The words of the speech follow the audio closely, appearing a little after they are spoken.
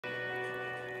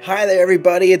Hi there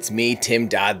everybody, it's me, Tim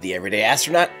Dodd, the Everyday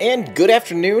Astronaut, and good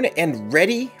afternoon, and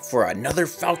ready for another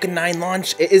Falcon 9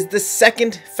 launch. It is the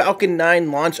second Falcon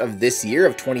 9 launch of this year,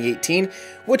 of 2018,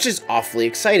 which is awfully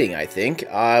exciting, I think.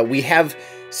 We have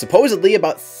supposedly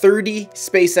about 30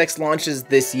 SpaceX launches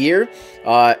this year,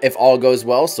 if all goes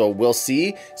well, so we'll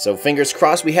see. So fingers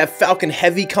crossed. We have Falcon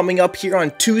Heavy coming up here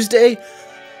on Tuesday,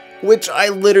 which I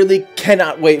literally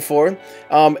cannot wait for.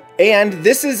 And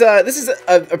this is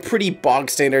a pretty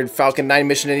bog standard Falcon 9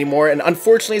 mission anymore, and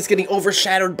unfortunately it's getting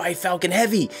overshadowed by Falcon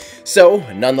Heavy. So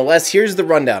nonetheless, here's the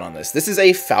rundown on this. This is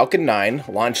a Falcon 9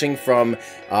 launching from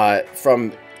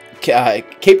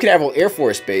Cape Canaveral Air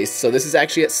Force Base. So this is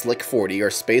actually at Slick 40,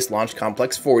 or Space Launch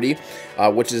Complex 40,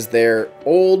 which is their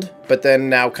old but then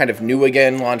now kind of new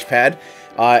again launch pad.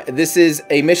 This is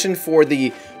a mission for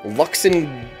the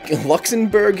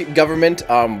Luxembourg Government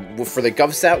for the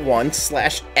GovSat-1 /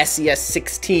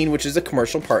 SES-16, which is a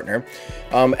commercial partner.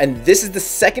 And this is the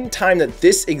second time that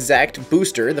this exact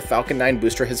booster, the Falcon 9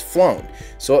 booster, has flown.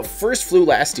 So it first flew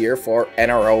last year for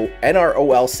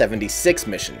NROL-76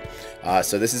 mission.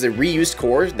 So this is a reused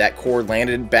core. That core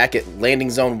landed back at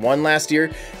Landing Zone 1 last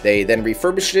year. They then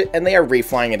refurbished it, and they are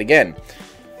reflying it again.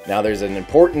 Now there's an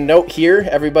important note here,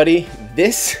 everybody.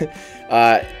 This,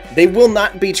 they will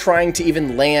not be trying to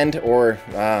even land or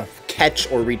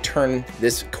catch or return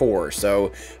this core.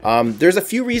 So there's a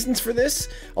few reasons for this.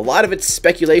 A lot of it's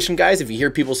speculation, guys. If you hear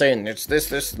people saying it's this,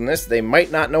 this, and this, they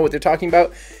might not know what they're talking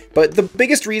about. But the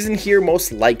biggest reason here,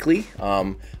 most likely,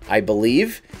 I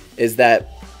believe, is that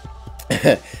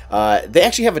they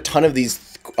actually have a ton of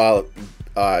these Block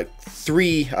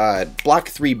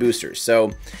 3 boosters.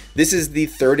 So this is the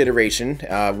third iteration,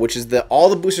 which is all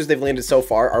the boosters they've landed so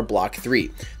far are Block 3.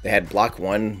 They had Block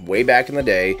 1 way back in the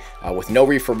day with no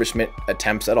refurbishment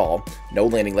attempts at all, no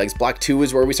landing legs. Block 2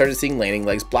 is where we started seeing landing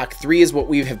legs. Block 3 is what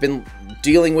we have been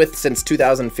dealing with since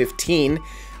 2015.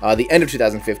 The end of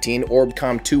 2015,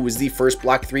 Orbcom 2 was the first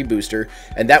Block 3 booster,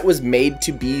 and that was made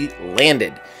to be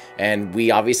landed. And we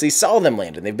obviously saw them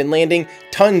land, and they've been landing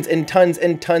tons and tons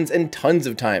and tons and tons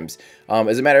of times.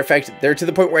 As a matter of fact, they're to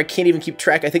the point where I can't even keep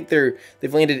track. I think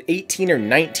they've landed 18 or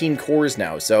 19 cores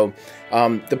now. So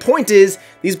the point is,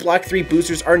 these Block 3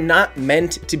 boosters are not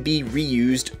meant to be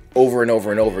reused over and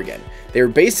over and over again. They're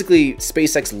basically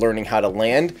SpaceX learning how to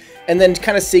land and then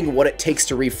kind of seeing what it takes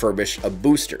to refurbish a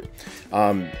booster.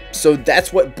 So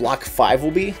that's what Block 5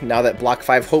 will be. Now that Block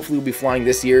 5 hopefully will be flying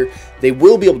this year, they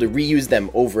will be able to reuse them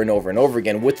over and over and over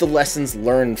again with the lessons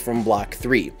learned from Block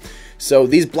 3. So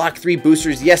these Block 3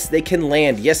 boosters, yes, they can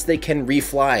land, yes, they can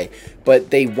refly,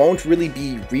 but they won't really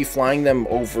be reflying them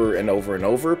over and over and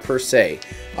over per se.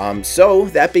 So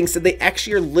that being said, they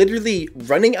actually are literally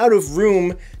running out of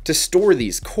room to store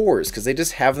these cores because they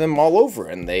just have them all over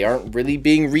and they aren't really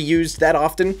being reused that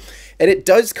often. And it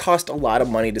does cost a lot of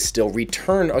money to still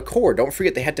return a core. Don't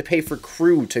forget, they had to pay for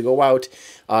crew to go out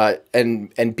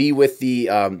and be with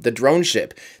the drone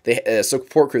ship.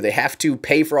 Support crew. They have to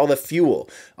pay for all the fuel.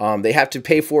 They have to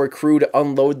pay for a crew to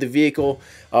unload the vehicle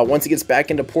once it gets back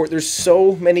into port. There's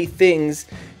so many things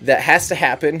that has to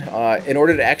happen in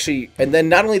order to actually, and then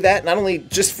not only that, not only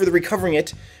just for the recovering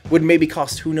it would maybe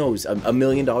cost, who knows, $1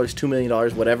 million, $2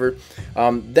 million, whatever.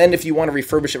 Then if you want to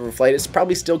refurbish it for flight, it's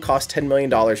probably still cost $10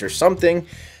 million or something,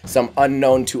 some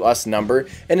unknown to us number.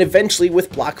 And eventually with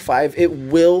Block 5, it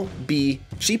will be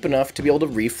cheap enough to be able to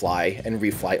refly and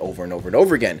refly over and over and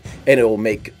over again, and it will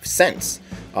make sense.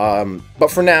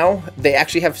 But for now, they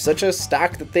actually have such a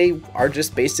stock that they are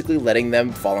just basically letting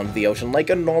them fall into the ocean like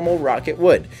a normal rocket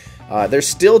would. They're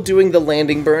still doing the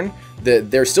landing burn.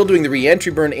 They're still doing the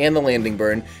re-entry burn and the landing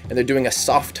burn, and they're doing a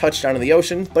soft touchdown in the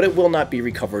ocean, but it will not be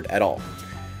recovered at all.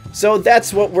 So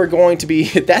that's what we're going to be,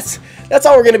 that's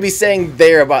all we're going to be saying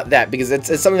there about that, because it's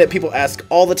something that people ask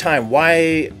all the time.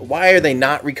 Why are they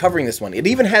not recovering this one? It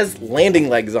even has landing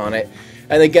legs on it.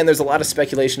 And again, there's a lot of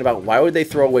speculation about why would they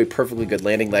throw away perfectly good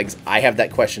landing legs. I have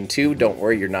that question too. Don't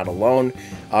worry, you're not alone.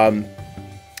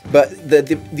 But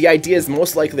the idea is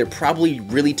most likely they're probably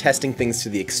really testing things to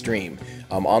the extreme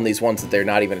on these ones that they're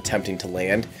not even attempting to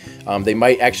land. They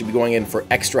might actually be going in for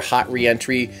extra hot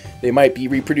re-entry. They might be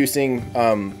reproducing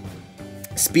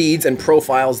speeds and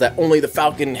profiles that only the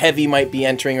Falcon Heavy might be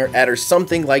entering or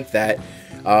something like that.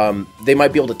 They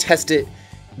might be able to test it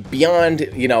beyond,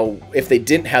 you know, if they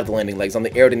didn't have the landing legs. On the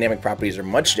aerodynamic properties are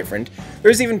much different.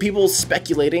 There's even people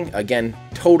speculating, again,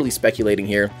 totally speculating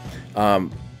here,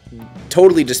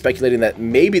 totally just speculating that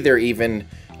maybe they're even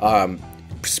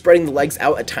spreading the legs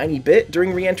out a tiny bit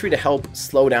during re-entry to help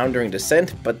slow down during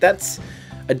descent, but that's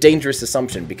a dangerous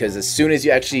assumption, because as soon as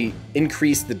you actually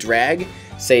increase the drag,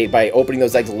 say by opening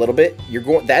those legs a little bit,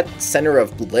 that center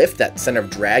of lift, that center of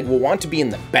drag will want to be in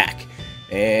the back.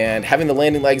 And having the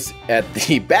landing legs at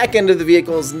the back end of the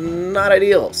vehicle is not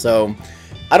ideal. So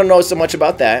I don't know so much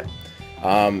about that.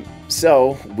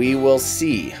 So we will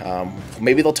see.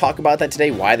 Maybe they'll talk about that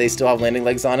today, why they still have landing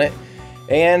legs on it.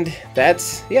 And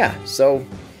that's, yeah, so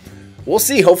we'll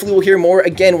see. Hopefully we'll hear more.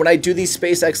 Again, when I do these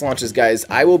SpaceX launches, guys,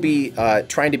 I will be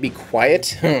trying to be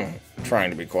quiet.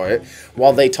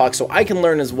 While they talk so I can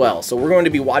learn as well. So we're going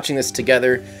to be watching this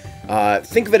together.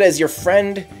 Think of it as your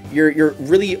friend, your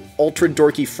really ultra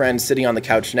dorky friend sitting on the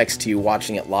couch next to you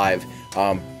watching it live,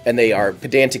 and they are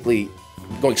pedantically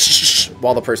going shh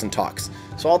while the person talks.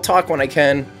 So I'll talk when I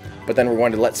can, but then we're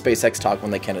going to let SpaceX talk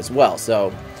when they can as well.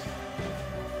 So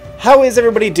how is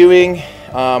everybody doing?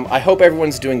 I hope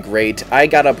everyone's doing great. I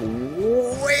got up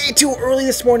way too early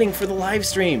this morning for the live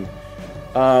stream.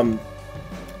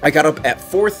 I got up at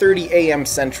 4:30 a.m.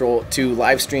 Central to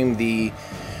live stream the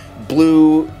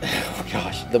blue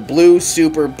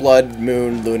super blood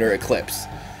moon lunar eclipse.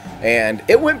 And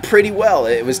it went pretty well.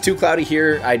 It was too cloudy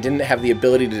here. I didn't have the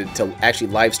ability to actually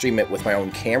live stream it with my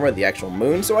own camera, the actual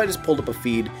moon, so I just pulled up a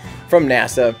feed from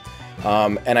NASA.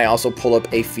 And I also pull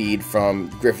up a feed from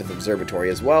Griffith Observatory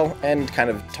as well and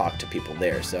kind of talk to people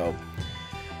there. So,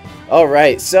 all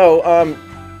right. So,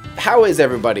 how is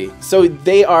everybody? So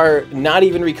they are not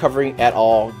even recovering at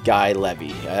all, Guy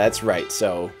Levy. That's right.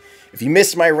 So if you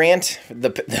missed my rant,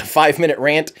 the 5-minute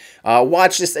rant,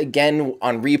 watch this again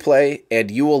on replay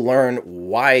and you will learn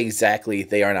why exactly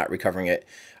they are not recovering it.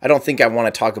 I don't think I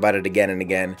want to talk about it again and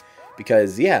again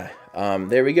because, yeah,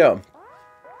 there we go.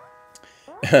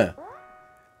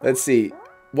 Let's see.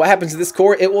 What happens to this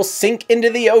core? It will sink into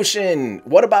the ocean.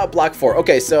 What about Block 4?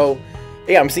 Okay, so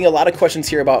yeah, I'm seeing a lot of questions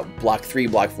here about Block 3,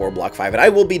 Block 4, Block 5, and I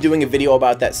will be doing a video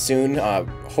about that soon,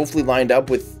 hopefully lined up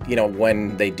with, you know,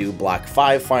 when they do Block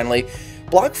 5 finally.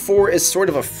 Block 4 is sort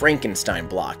of a Frankenstein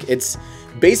block. It's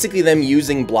basically them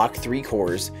using Block 3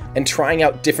 cores and trying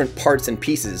out different parts and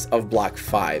pieces of Block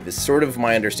 5 is sort of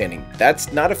my understanding.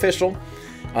 That's not official.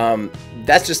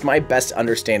 That's just my best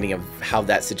understanding of how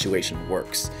that situation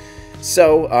works.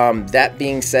 So, that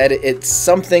being said, it's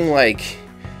something like,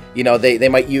 you know, they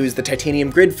might use the titanium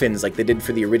grid fins like they did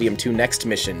for the Iridium 2 Next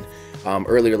mission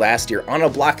earlier last year on a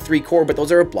Block 3 core, but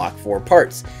those are Block 4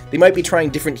 parts. They might be trying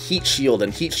different heat shield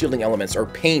and heat shielding elements or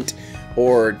paint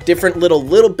or different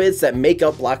little bits that make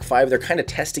up Block 5. They're kind of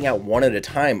testing out one at a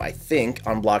time, I think,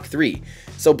 on Block 3.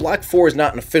 So Block 4 is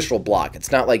not an official block.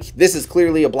 It's not like this is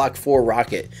clearly a Block 4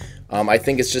 rocket. I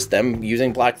think it's just them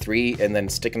using Block 3 and then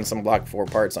sticking some Block 4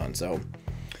 parts on, so.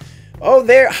 Oh,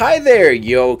 hi there,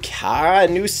 Yoka,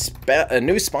 a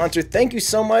new sponsor. Thank you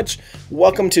so much.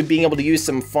 Welcome to being able to use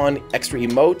some fun extra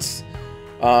emotes.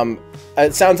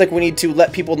 It sounds like we need to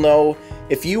let people know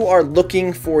if you are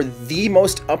looking for the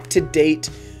most up-to-date,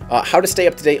 how to stay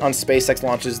up-to-date on SpaceX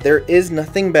launches, there is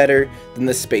nothing better than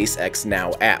the SpaceX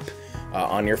Now app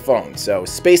on your phone. So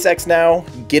SpaceX Now,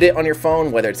 get it on your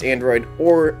phone, whether it's Android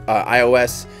or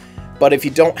iOS. But if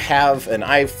you don't have an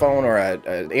iPhone or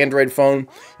an Android phone,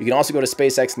 you can also go to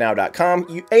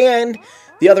spacexnow.com. And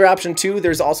the other option too,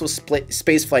 there's also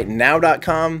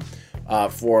spaceflightnow.com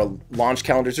for launch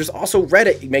calendars. There's also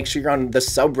Reddit. Make sure you're on the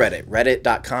subreddit,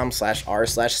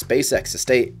 reddit.com/r/SpaceX to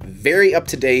stay very up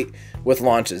to date with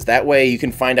launches. That way you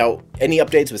can find out any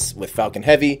updates with Falcon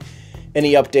Heavy,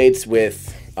 any updates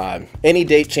with any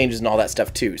date changes and all that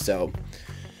stuff too. So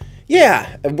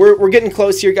yeah, we're getting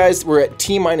close here, guys. We're at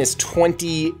T-minus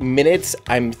 20 minutes.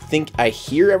 I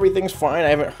hear everything's fine. I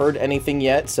haven't heard anything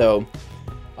yet. So,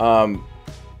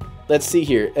 let's see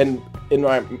here. And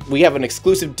we have an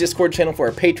exclusive Discord channel for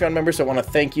our Patreon members. So I want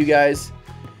to thank you guys.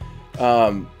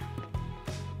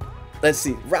 Let's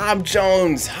see. Rob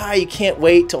Jones. Hi, you can't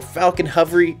wait till Falcon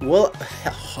Heavy. Well,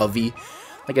 Heavy.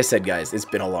 Like I said, guys, it's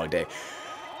been a long day.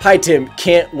 Hi, Tim.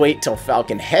 Can't wait till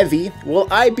Falcon Heavy. Will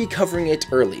I be covering it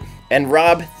early? And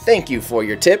Rob, thank you for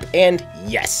your tip. And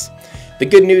yes, the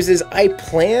good news is I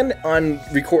plan on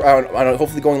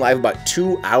hopefully going live about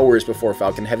 2 hours before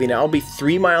Falcon Heavy. Now I'll be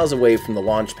 3 miles away from the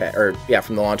launch pad,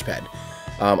 from the launch pad.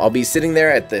 I'll be sitting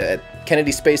there at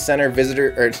Kennedy Space Center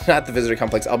not the visitor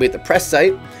complex. I'll be at the press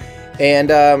site,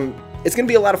 and it's gonna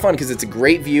be a lot of fun because it's a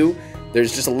great view.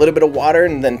 There's just a little bit of water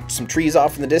and then some trees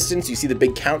off in the distance. You see the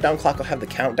big countdown clock. I'll have the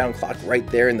countdown clock right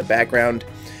there in the background.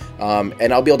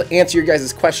 And I'll be able to answer your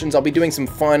guys' questions. I'll be doing some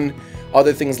fun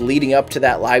other things leading up to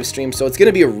that live stream. So it's going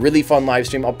to be a really fun live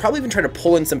stream. I'll probably even try to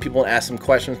pull in some people and ask some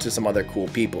questions to some other cool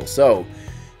people. So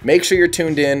make sure you're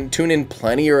tuned in. Tune in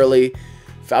plenty early.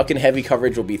 Falcon Heavy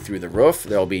coverage will be through the roof.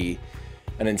 There'll be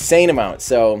an insane amount.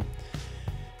 So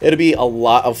It'll be a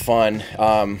lot of fun.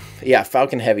 Yeah,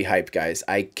 Falcon Heavy hype, guys.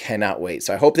 I cannot wait.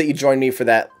 So I hope that you join me for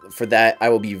that. I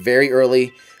will be very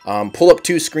early. Pull up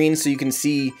 2 screens so you can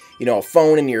see, you know, a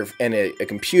phone and a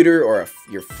computer, or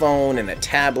your phone and a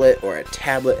tablet, or a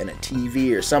tablet and a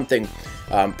TV or something.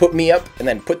 Put me up, and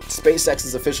then put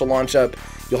SpaceX's official launch up.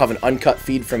 You'll have an uncut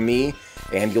feed from me,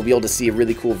 and you'll be able to see a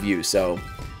really cool view. So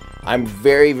I'm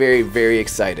very, very, very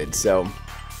excited. So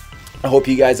I hope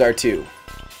you guys are too.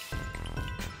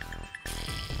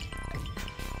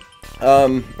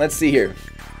 Let's see here.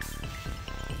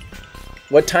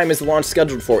 What time is the launch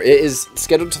scheduled for? It is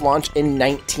scheduled to launch in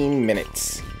 19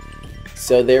 minutes.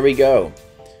 So there we go.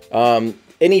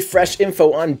 Any fresh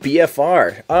info on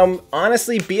BFR?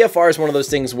 Honestly, BFR is one of those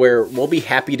things where we'll be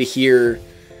happy to hear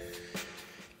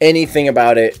anything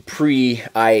about it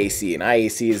pre-IAC, and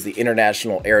IAC is the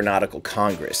International Aeronautical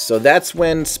Congress. So that's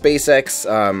when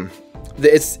SpaceX,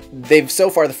 they've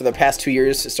so far for the past 2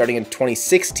 years, starting in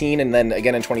 2016 and then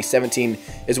again in 2017,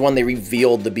 is when they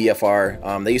revealed the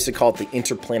BFR. They used to call it the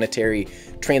Interplanetary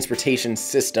Transportation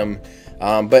System,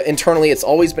 but internally it's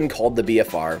always been called the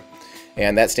BFR,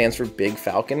 and that stands for Big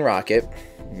Falcon Rocket.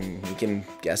 You can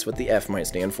guess what the F might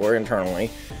stand for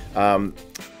internally.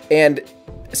 And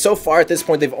so far at this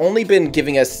point, they've only been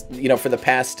giving us, you know, for the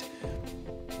past,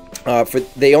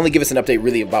 they only give us an update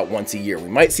really about once a year. We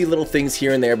might see little things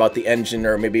here and there about the engine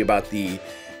or maybe about the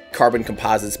carbon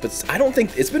composites, but I don't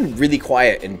think, it's been really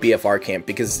quiet in BFR camp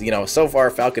because, you know, so far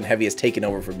Falcon Heavy has taken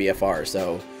over for BFR.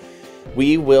 So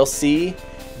we will see.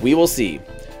 We will see.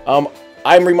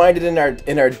 I'm reminded in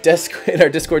our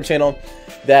Discord channel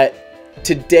that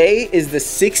today is the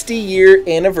 60-year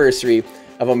anniversary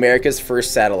of America's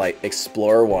first satellite,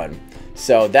 Explorer 1.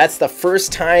 So that's the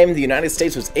first time the United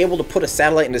States was able to put a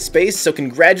satellite into space. So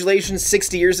congratulations,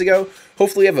 60 years ago.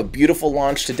 Hopefully we have a beautiful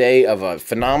launch today of a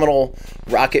phenomenal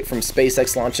rocket from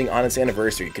SpaceX launching on its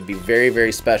anniversary. It could be very,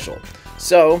 very special.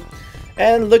 So,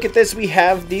 and look at this, we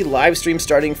have the live stream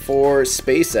starting for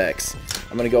SpaceX.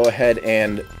 I'm gonna go ahead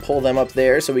and pull them up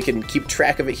there so we can keep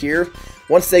track of it here.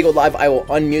 Once they go live, I will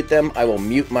unmute them. I will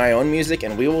mute my own music,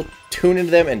 and we will tune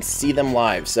into them and see them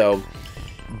live. So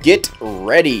get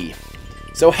ready.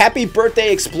 So happy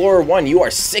birthday, Explorer 1. You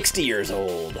are 60 years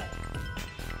old.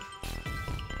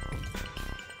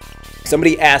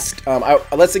 Somebody asked,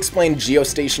 let's explain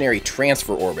Geostationary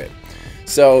Transfer Orbit.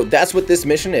 So that's what this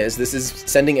mission is. This is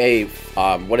sending a,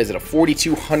 what is it, a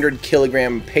 4,200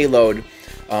 kilogram payload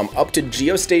up to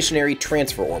Geostationary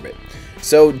Transfer Orbit.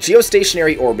 So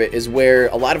geostationary orbit is where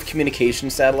a lot of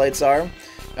communication satellites are.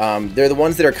 They're the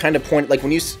ones that are kind of pointed, like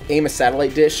when you aim a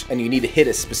satellite dish and you need to hit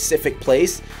a specific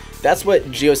place, that's what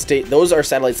those are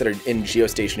satellites that are in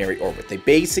geostationary orbit. They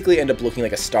basically end up looking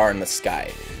like a star in the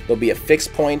sky. There'll be a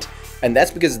fixed point, and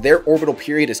that's because their orbital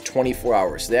period is 24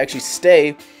 hours. So they actually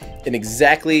stay in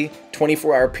exactly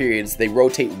 24-hour periods. They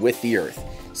rotate with the Earth.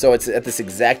 So it's at this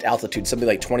exact altitude, something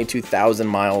like 22,000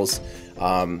 miles,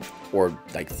 or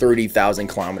like 30,000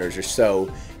 kilometers or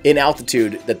so in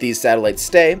altitude that these satellites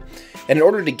stay. And in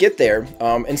order to get there,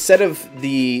 instead of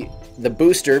the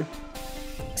booster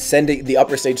sending the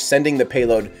upper stage, sending the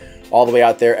payload all the way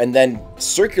out there and then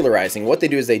circularizing, what they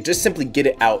do is they just simply get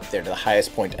it out there to the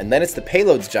highest point, and then it's the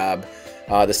payload's job.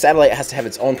 The satellite has to have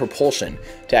its own propulsion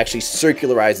to actually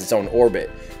circularize its own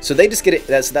orbit. So they just get it,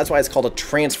 that's why it's called a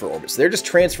transfer orbit. So they're just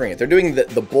transferring it. They're doing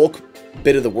the bulk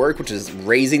bit of the work, which is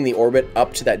raising the orbit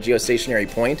up to that geostationary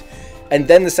point, and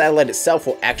then the satellite itself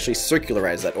will actually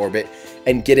circularize that orbit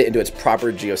and get it into its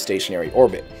proper geostationary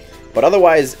orbit. But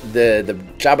otherwise, the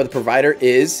job of the provider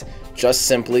is just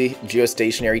simply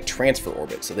geostationary transfer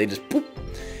orbit. So they just boop.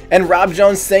 And Rob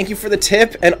Jones, thank you for the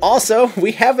tip. And also,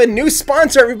 we have a new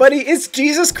sponsor, everybody. It's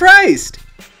Jesus Christ.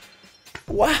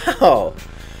 Wow.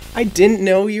 I didn't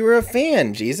know you were a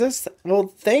fan, Jesus. Well,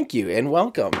 thank you and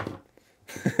welcome.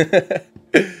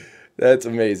 That's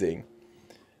amazing.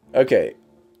 Okay.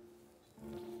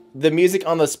 The music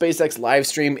on the SpaceX live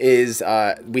stream is,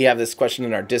 we have this question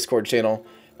in our Discord channel.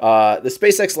 The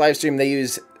SpaceX live stream, they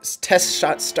use Test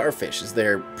Shot Starfish as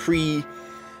their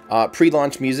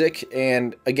pre-launch music,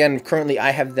 and again, currently I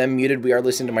have them muted. We are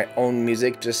listening to my own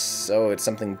music just so it's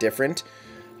something different.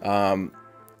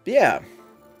 Yeah.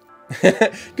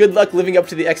 Good luck living up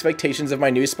to the expectations of my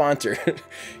new sponsor.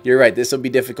 You're right, this will be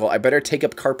difficult. I better take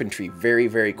up carpentry very,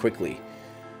 very quickly.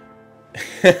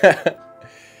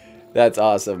 That's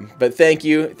awesome. But thank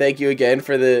you again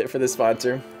for the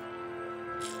sponsor.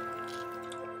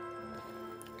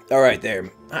 All right, there.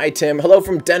 Hi, Tim. Hello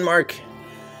from Denmark.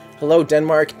 Hello,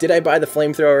 Denmark. Did I buy the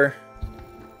flamethrower?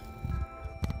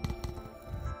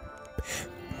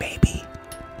 Maybe.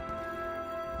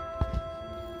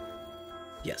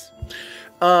 Yes.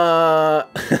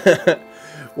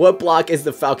 What block is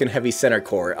the Falcon Heavy center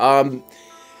core?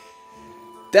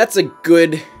 That's a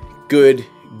good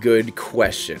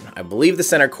question. I believe the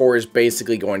center core is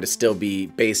basically going to still be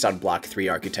based on Block 3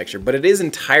 architecture, but it is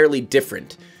entirely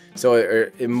different.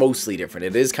 So, mostly different.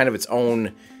 It is kind of its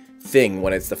own thing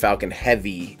when it's the Falcon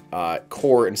Heavy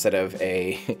core instead of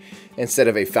a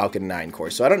Falcon 9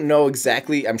 core. So I don't know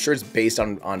exactly. I'm sure it's based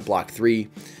on Block 3.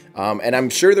 And I'm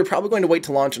sure they're probably going to wait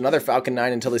to launch another Falcon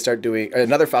 9 until they start doing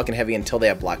another Falcon Heavy until they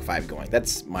have Block 5 going.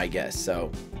 That's my guess. So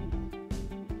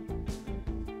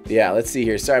yeah, let's see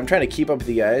here. Sorry, I'm trying to keep up with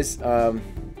you guys. Oh,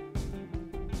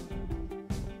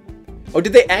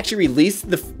 did they actually release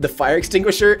the fire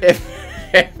extinguisher?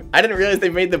 I didn't realize they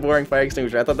made the boring fire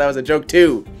extinguisher. I thought that was a joke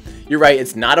too. You're right,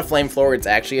 it's not a flamethrower, it's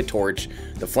actually a torch.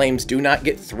 The flames do not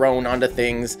get thrown onto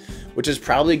things, which is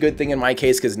probably a good thing in my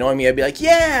case, because knowing me, I'd be like,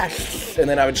 yeah! And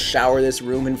then I would shower this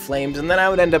room in flames, and then I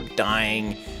would end up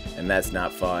dying, and that's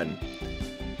not fun.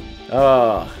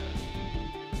 Oh.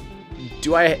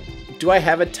 Do I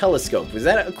have a telescope? Is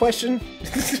that a question?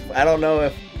 I don't know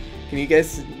if... Can you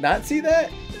guys not see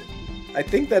that? I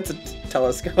think that's a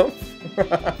telescope.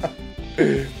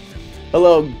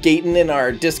 Hello, Gayton in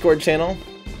our Discord channel.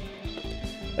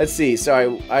 Let's see.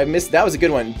 Sorry, I missed. That was a good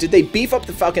one. Did they beef up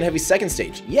the Falcon Heavy second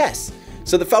stage? Yes.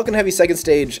 So the Falcon Heavy second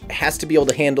stage has to be able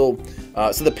to handle.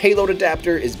 So the payload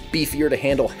adapter is beefier to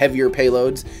handle heavier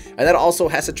payloads, and that also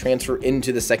has to transfer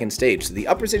into the second stage. So the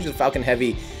upper stage of the Falcon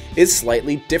Heavy is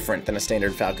slightly different than a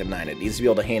standard Falcon 9. It needs to be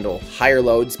able to handle higher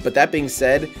loads. But that being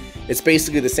said, it's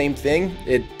basically the same thing.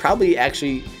 It probably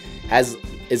actually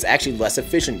is actually less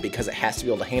efficient because it has to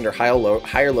be able to handle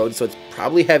higher loads. So it's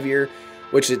probably heavier,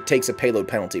 which it takes a payload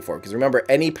penalty for. Because remember,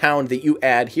 any pound that you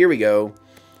add, here we go.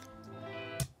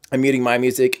 I'm muting my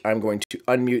music. I'm going to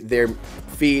unmute their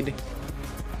feed.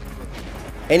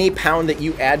 Any pound that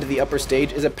you add to the upper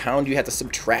stage is a pound you have to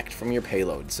subtract from your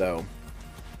payload. So,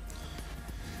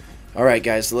 all right,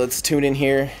 guys, so let's tune in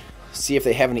here, see if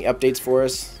they have any updates for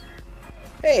us.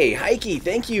 Hey, Heike,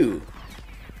 thank you.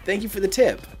 Thank you for the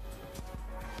tip.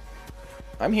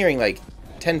 I'm hearing like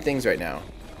 10 things right now.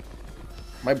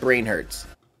 My brain hurts.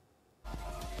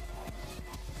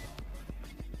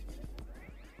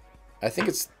 I think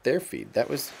it's their feed. That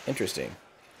was interesting.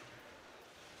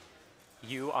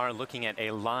 You are looking at a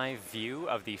live view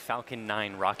of the Falcon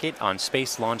 9 rocket on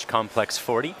Space Launch Complex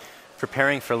 40,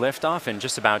 preparing for liftoff in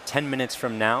just about 10 minutes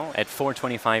from now at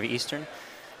 4:25 Eastern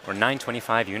or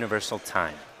 9:25 Universal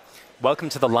Time. Welcome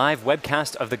to the live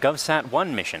webcast of the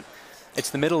GovSat-1 mission.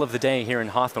 It's the middle of the day here in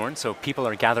Hawthorne, so people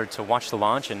are gathered to watch the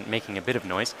launch and making a bit of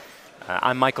noise.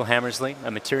 I'm Michael Hammersley,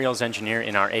 a materials engineer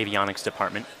in our avionics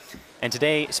department. And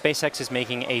today, SpaceX is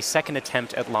making a second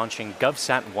attempt at launching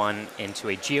GovSat-1 into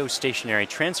a geostationary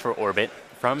transfer orbit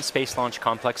from Space Launch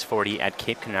Complex 40 at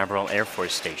Cape Canaveral Air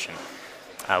Force Station.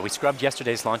 We scrubbed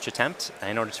yesterday's launch attempt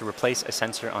in order to replace a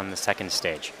sensor on the second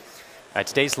stage.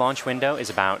 Today's launch window is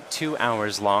about 2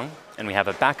 hours long, and we have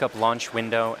a backup launch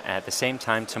window at the same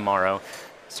time tomorrow,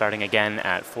 starting again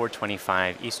at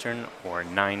 4:25 Eastern or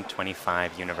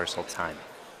 9:25 Universal Time.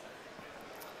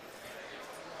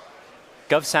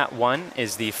 GovSat-1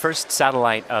 is the first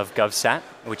satellite of GovSat,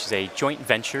 which is a joint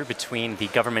venture between the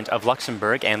government of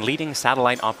Luxembourg and leading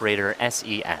satellite operator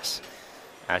SES.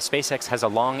 SpaceX has a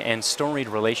long and storied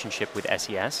relationship with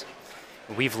SES.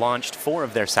 We've launched 4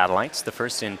 of their satellites, the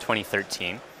first in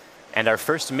 2013, and our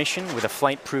first mission with a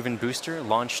flight-proven booster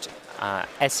launched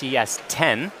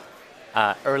SES-10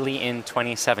 early in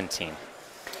 2017.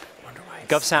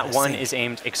 GovSat-1 is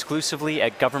aimed exclusively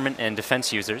at government and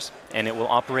defense users, and it will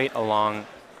operate along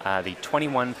the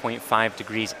 21.5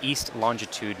 degrees east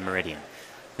longitude meridian.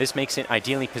 This makes it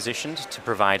ideally positioned to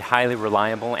provide highly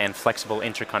reliable and flexible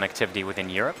interconnectivity within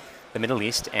Europe, the Middle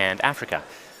East, and Africa.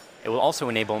 It will also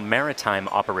enable maritime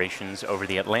operations over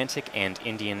the Atlantic and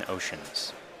Indian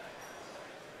Oceans.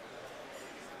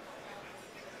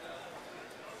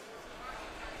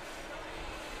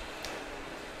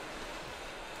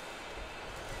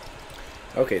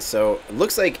 Okay, so it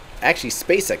looks like actually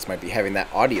SpaceX might be having that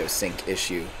audio sync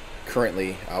issue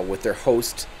currently with their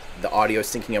host, the audio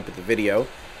syncing up with the video.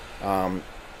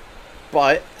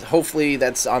 But hopefully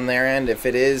that's on their end. If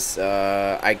it is,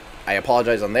 I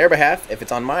apologize on their behalf. If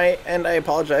it's on my end, I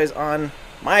apologize on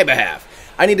my behalf.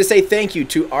 I need to say thank you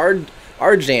to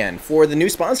Arjan for the new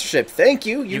sponsorship. Thank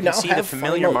you. You now can see have the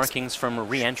familiar markings from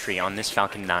re-entry on this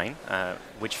Falcon 9,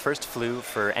 which first flew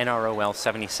for NROL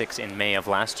 76 in May of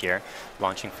last year,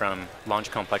 launching from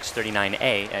Launch Complex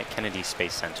 39A at Kennedy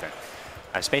Space Center.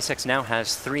 SpaceX now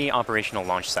has 3 operational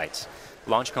launch sites: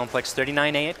 Launch Complex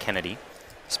 39A at Kennedy,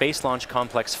 Space Launch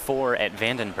Complex 4 at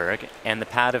Vandenberg, and the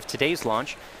pad of today's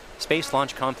launch, Space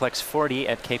Launch Complex 40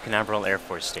 at Cape Canaveral Air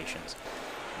Force Stations.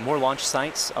 More launch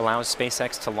sites allows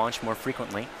SpaceX to launch more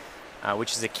frequently,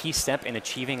 which is a key step in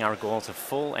achieving our goals of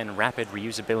full and rapid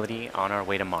reusability on our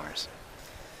way to Mars.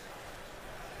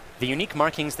 The unique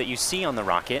markings that you see on the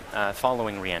rocket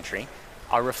following re-entry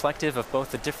are reflective of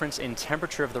both the difference in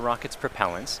temperature of the rocket's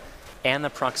propellants and the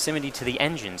proximity to the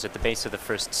engines at the base of the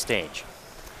first stage.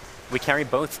 We carry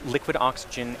both liquid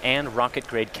oxygen and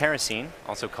rocket-grade kerosene,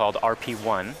 also called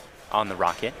RP1, on the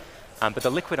rocket, but the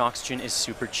liquid oxygen is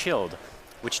super chilled,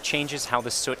 which changes how the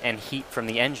soot and heat from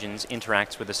the engines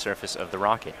interacts with the surface of the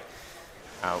rocket.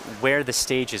 Where the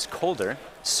stage is colder,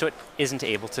 soot isn't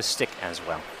able to stick as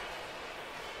well.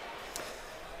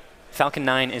 Falcon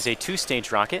 9 is a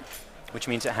two-stage rocket, which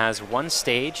means it has one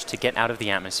stage to get out of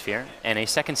the atmosphere and a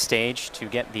second stage to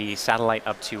get the satellite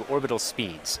up to orbital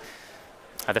speeds.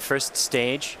 The first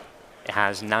stage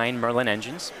has 9 Merlin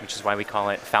engines, which is why we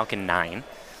call it Falcon 9,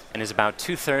 and is about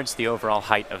 2/3 the overall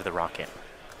height of the rocket.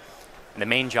 The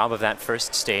main job of that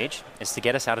first stage is to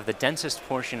get us out of the densest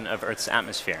portion of Earth's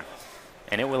atmosphere,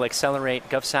 and it will accelerate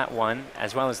GovSat-1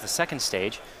 as well as the second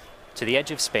stage to the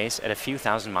edge of space at a few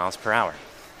thousand miles per hour.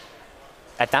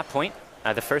 At that point,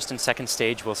 the first and second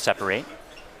stage will separate.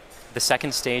 The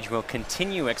second stage will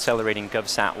continue accelerating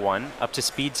GovSat-1 up to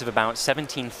speeds of about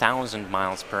 17,000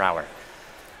 miles per hour.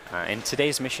 In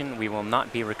today's mission, we will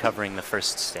not be recovering the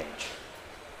first stage.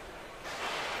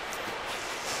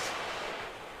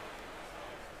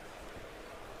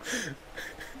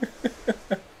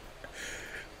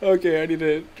 Okay, I need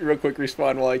to real quick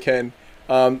respond while I can.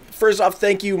 First off,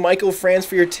 thank you, Michael Franz,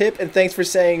 for your tip, and thanks for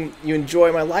saying you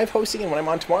enjoy my live hosting and when I'm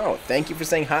on tomorrow. Thank you for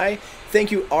saying hi. Thank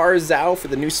you, R. Zhao, for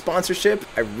the new sponsorship.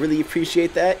 I really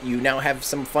appreciate that. You now have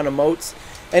some fun emotes.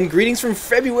 And greetings from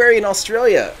February in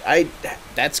Australia.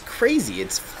 That's crazy.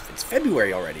 It's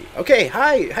February already. Okay,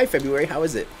 hi February. How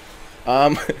is it?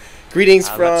 Greetings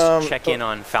from... Let's check in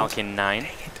on Falcon 9.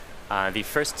 The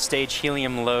first stage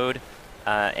helium load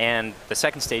and the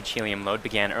second stage helium load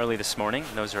began early this morning.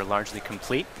 Those are largely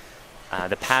complete.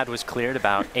 The pad was cleared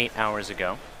about 8 hours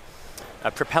ago.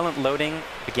 Propellant loading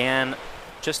began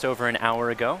just over an hour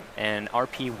ago, and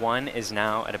RP1 is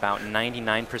now at about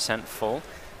 99% full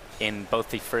in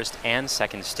both the first and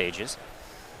second stages.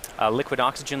 Liquid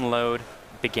oxygen load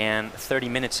began 30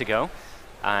 minutes ago,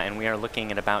 and we are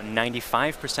looking at about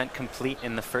 95% complete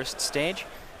in the first stage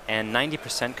and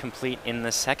 90% complete in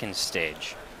the second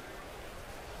stage.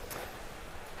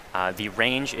 The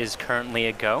range is currently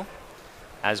a go,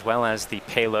 as well as the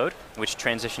payload, which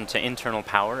transitioned to internal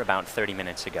power about 30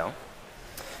 minutes ago.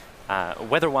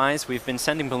 Weather-wise, we've been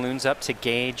sending balloons up to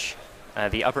gauge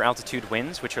the upper altitude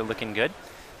winds, which are looking good.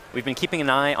 We've been keeping an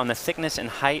eye on the thickness and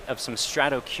height of some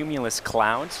stratocumulus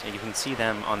clouds. You can see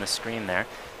them on the screen there.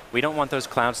 We don't want those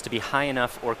clouds to be high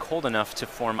enough or cold enough to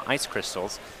form ice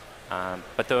crystals,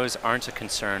 but those aren't a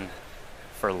concern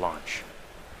for launch.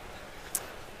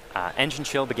 Engine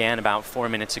chill began about 4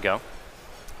 minutes ago.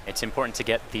 It's important to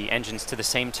get the engines to the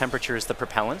same temperature as the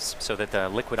propellants so that the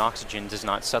liquid oxygen does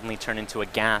not suddenly turn into a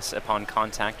gas upon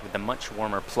contact with the much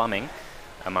warmer plumbing,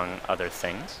 among other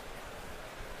things.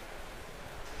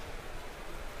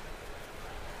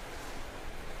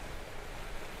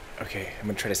 Okay, I'm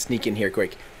going to try to sneak in here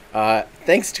quick.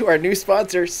 Thanks to our new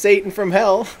sponsor, Satan from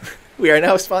Hell. We are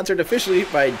now sponsored officially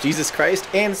by Jesus Christ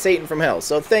and Satan from Hell.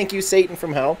 So thank you, Satan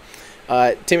from Hell.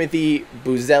 Timothy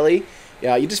Buzelli.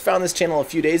 You just found this channel a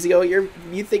few days ago.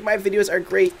 You think my videos are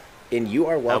great, and you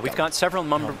are welcome. We've got several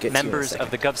members of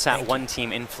the GovSat-1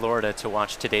 team in Florida to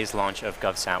watch today's launch of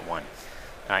GovSat-1.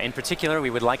 In particular,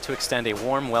 we would like to extend a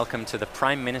warm welcome to the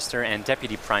Prime Minister and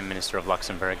Deputy Prime Minister of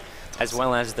Luxembourg, as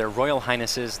well as their Royal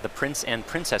Highnesses, the Prince and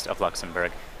Princess of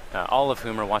Luxembourg, all of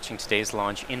whom are watching today's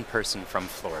launch in person from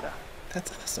Florida.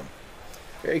 That's awesome.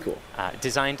 Very cool.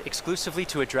 Designed exclusively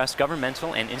to address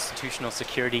governmental and institutional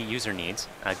security user needs,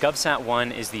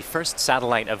 GovSat-1 is the first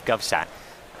satellite of GovSat,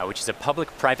 which is a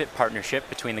public-private partnership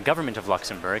between the government of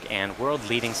Luxembourg and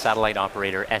world-leading satellite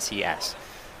operator SES.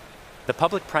 The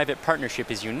public-private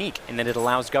partnership is unique in that it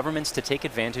allows governments to take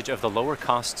advantage of the lower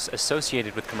costs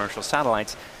associated with commercial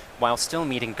satellites while still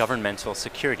meeting governmental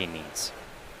security needs.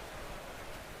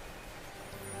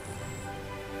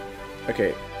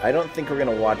 Okay, I don't think we're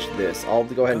gonna watch this. I'll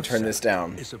go ahead and turn this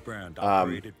down. Is a brand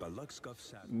operated by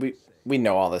We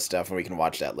know all this stuff, and we can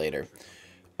watch that later.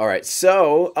 All right,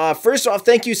 so first off,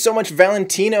 thank you so much,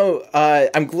 Valentino.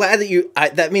 I'm glad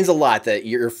that that means a lot that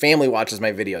your family watches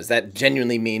my videos. That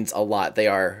genuinely means a lot. They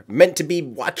are meant to be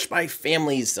watched by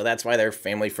families, so that's why they're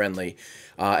family friendly.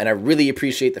 And I really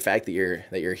appreciate the fact that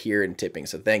you're here and tipping.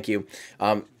 So thank you,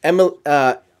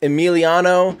 Emiliano.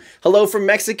 Hello from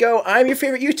Mexico. I'm your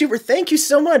favorite YouTuber. Thank you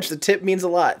so much. The tip means a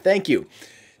lot. Thank you.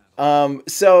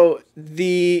 So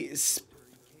it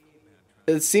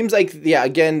seems like, yeah,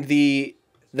 again,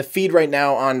 the feed right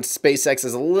now on SpaceX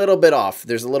is a little bit off.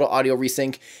 There's a little audio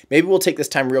resync. Maybe we'll take this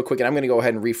time real quick, and I'm going to go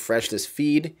ahead and refresh this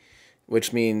feed,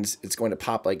 which means it's going to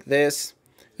pop like this.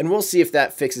 And we'll see if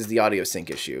that fixes the audio sync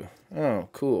issue. Oh,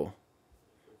 cool.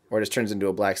 Or it just turns into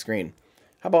a black screen.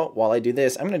 How about while I do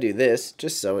this, I'm going to do this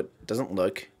just so it doesn't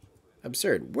look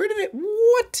absurd. Where did it...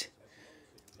 What?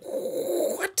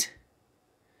 What?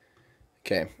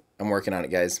 Okay, I'm working on it,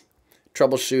 guys.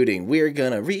 Troubleshooting. We're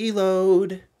going to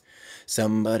reload.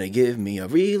 Somebody give me a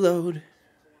reload.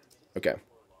 Okay.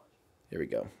 Here we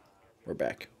go. We're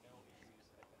back.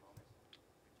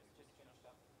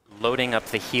 Loading up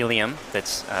the helium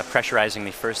that's pressurizing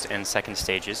the first and second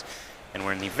stages. And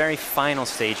we're in the very final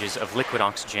stages of liquid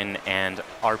oxygen and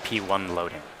RP1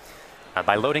 loading.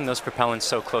 By loading those propellants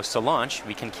so close to launch,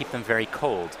 we can keep them very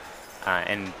cold.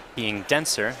 And being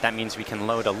denser, that means we can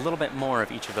load a little bit more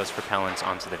of each of those propellants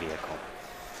onto the vehicle.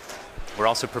 We're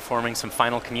also performing some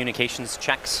final communications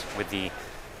checks with the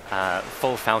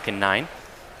full Falcon 9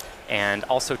 and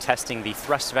also testing the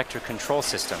thrust vector control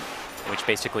system, which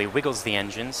basically wiggles the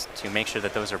engines to make sure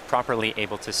that those are properly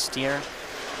able to steer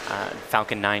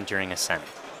Falcon 9 during ascent.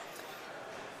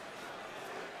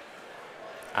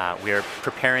 We are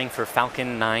preparing for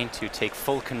Falcon 9 to take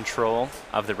full control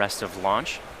of the rest of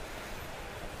launch.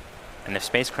 And the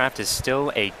spacecraft is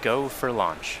still a go for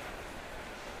launch.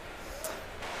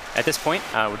 At this point,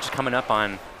 we're just coming up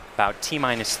on about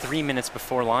T-minus 3 minutes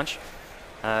before launch.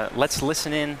 Let's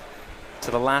listen in to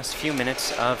the last few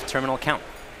minutes of terminal count.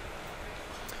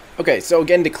 Okay, so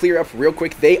again, to clear up real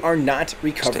quick, they are not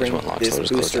recovering this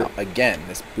booster again.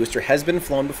 This booster has been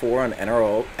flown before on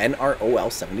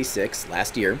NROL-76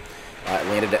 last year. It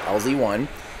landed at LZ-1.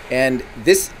 And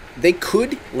they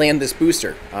could land this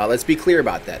booster. Let's be clear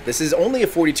about that. This is only a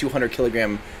 4,200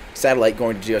 kilogram satellite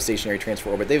going to geostationary transfer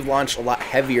orbit. They've launched a lot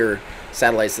heavier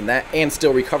satellites than that and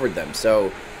still recovered them.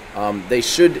 So they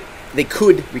could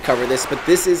recover this, but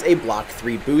this is a Block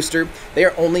 3 booster. They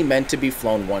are only meant to be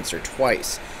flown once or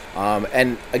twice.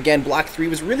 And again, Block 3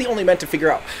 was really only meant to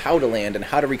figure out how to land and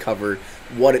how to recover,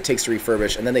 what it takes to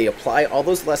refurbish, and then they apply all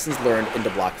those lessons learned into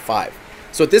Block 5.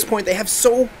 So at this point, they have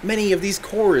so many of these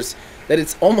cores that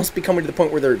it's almost becoming to the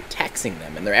point where they're taxing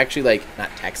them, and they're actually like, not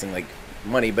taxing like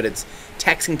money, but it's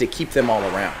taxing to keep them all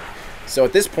around. So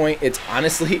at this point, it's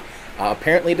honestly,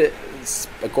 apparently,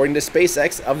 according to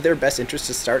SpaceX, of their best interest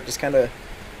to start just kind of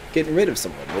getting rid of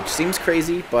someone, which seems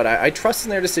crazy, but I trust in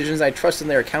their decisions, I trust in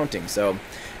their accounting. So,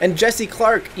 and Jesse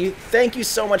Clark, thank you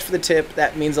so much for the tip.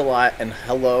 That means a lot, and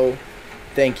hello,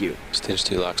 thank you. Stage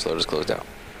 2 LOX load is closed out.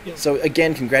 So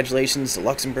again, congratulations to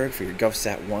Luxembourg for your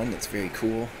GovSat-1. That's very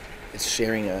cool. It's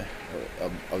sharing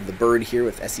of the bird here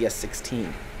with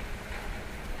SES-16.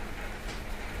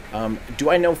 Do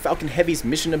I know Falcon Heavy's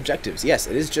mission objectives? Yes,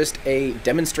 it is just a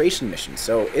demonstration mission.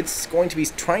 So it's going to be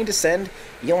trying to send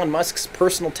Elon Musk's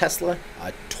personal Tesla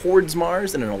towards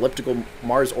Mars in an elliptical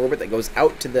Mars orbit that goes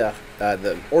out to the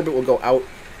orbit will go out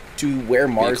to where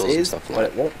Mars is, but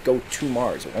it won't go to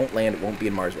Mars. It won't land. It won't be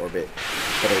in Mars orbit,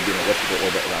 but it'll be an elliptical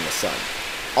orbit around the sun.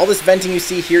 All this venting you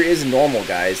see here is normal,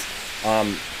 guys.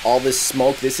 All this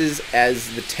smoke, this is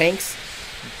as the tanks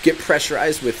get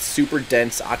pressurized with super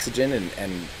dense oxygen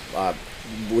and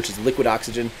which is liquid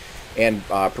oxygen and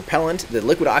propellant. The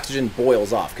liquid oxygen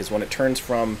boils off because when it turns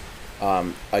from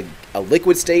a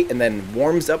liquid state and then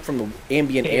warms up from the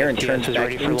ambient air and turns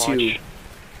back into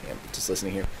just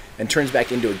listening here and turns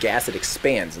back into a gas, it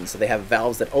expands, and so they have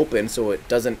valves that open so it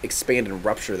doesn't expand and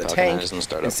rupture the tank.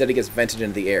 Instead, it gets vented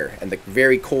into the air, and the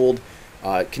very cold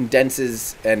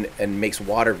condenses and makes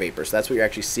water vapor. So that's what you're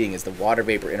actually seeing is the water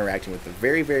vapor interacting with the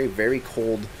very, very, very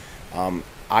cold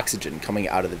oxygen coming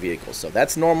out of the vehicle. So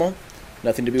that's normal.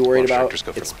 Nothing to be worried about.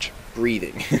 It's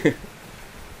breathing.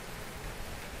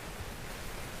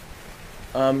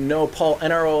 No, Paul,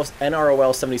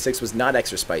 NROL-76 was not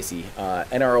extra spicy.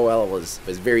 NROL was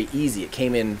very easy. It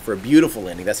came in for a beautiful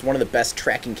landing. That's one of the best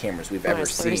tracking cameras we've ever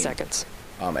seen. 30 seconds.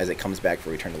 As it comes back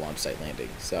for return to launch site landing.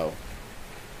 So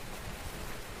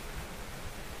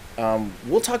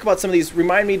we'll talk about some of these.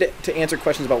 Remind me to answer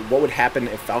questions about what would happen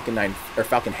if Falcon 9 or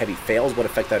Falcon Heavy fails, what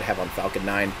effect that would have on Falcon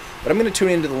 9. But I'm going to tune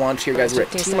into the launch here, guys. We're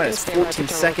at T-minus 14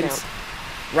 seconds.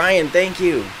 Ryan, thank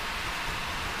you.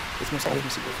 It's most always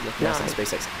music for looking at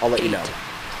SpaceX. I'll let you know. 8,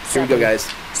 Here we go, guys.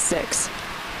 6,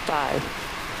 5,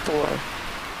 4,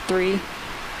 3,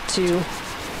 2,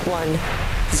 1,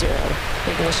 0.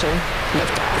 Ignition,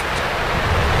 liftoff.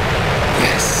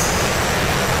 Yes.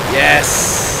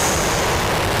 Yes.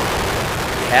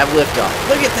 We have liftoff.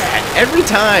 Look at that. Every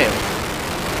time.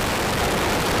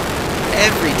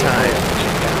 Every time.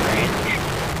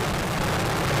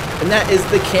 And that is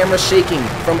the camera shaking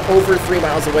from over 3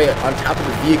 miles away on top of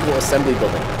the vehicle assembly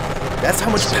building. That's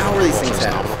how much power these things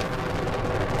have.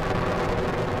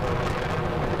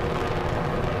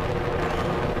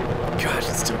 Gosh,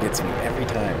 it still gets me every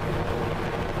time.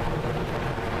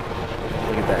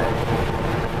 Look at that.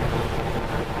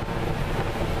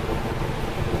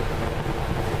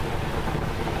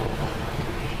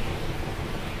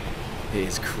 It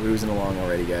is cruising along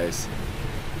already, guys.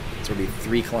 It's already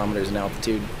 3 kilometers in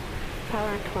altitude. Power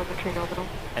and telemetry nominal.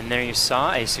 And there you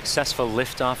saw a successful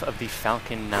liftoff of the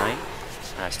Falcon 9.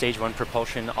 Stage 1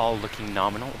 propulsion all looking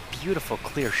nominal. Beautiful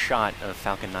clear shot of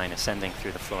Falcon 9 ascending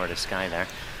through the Florida sky there.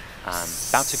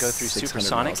 About to go through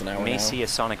supersonic. You may see a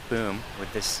sonic boom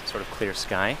with this sort of clear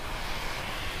sky.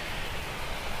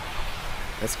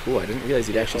 That's cool. I didn't realize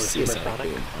you'd actually see a sonic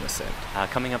boom on ascent.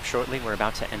 Coming up shortly, we're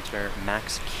about to enter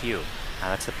max Q.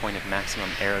 That's the point of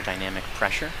maximum aerodynamic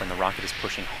pressure when the rocket is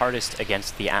pushing hardest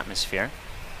against the atmosphere.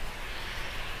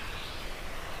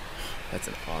 That's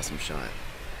an awesome shot.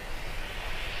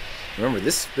 Remember,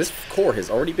 this core has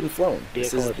already been flown.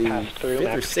 This is the 5th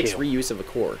or 6th reuse of a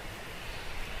core.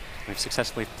 We've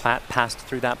successfully passed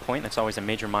through that point. That's always a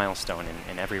major milestone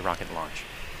in every rocket launch.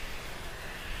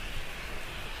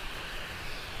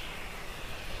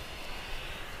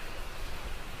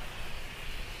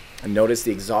 And notice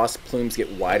the exhaust plumes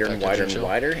get wider and wider and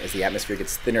wider as the atmosphere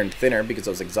gets thinner and thinner because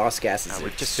those exhaust gases are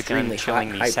extremely hot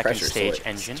and high pressure, so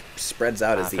it spreads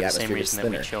out as the atmosphere gets thinner. For the same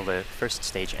reason that we chill the first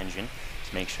stage engine,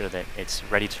 to make sure that it's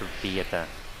ready to be at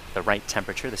the right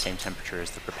temperature, the same temperature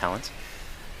as the propellant.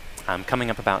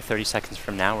 Coming up about 30 seconds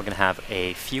from now, we're going to have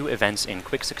a few events in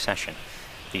quick succession.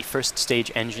 The first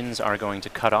stage engines are going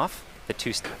to cut off. The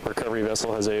recovery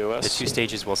vessel has AOS. The 2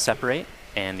 stages will separate,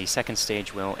 and the second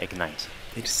stage will ignite.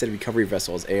 They just said recovery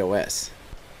vessel is AOS.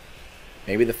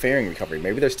 Maybe the fairing recovery.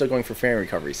 Maybe they're still going for fairing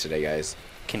recoveries today, guys.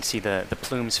 You can see the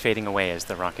plumes fading away as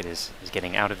the rocket is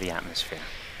getting out of the atmosphere.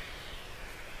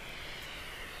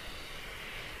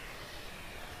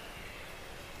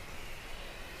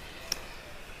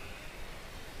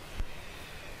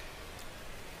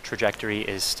 Trajectory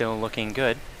is still looking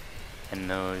good, and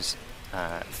those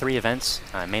 3 events,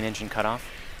 main engine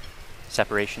cutoff,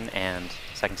 separation, and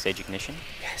second stage ignition,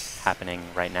 happening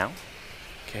right now.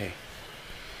 Okay.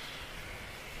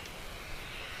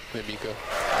 Maybe go.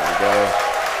 There we go.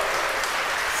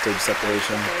 Stage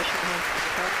separation.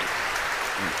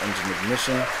 And engine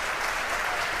ignition.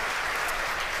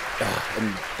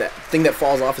 And that thing that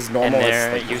falls off is normal. And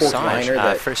there it's you the saw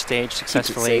it. First stage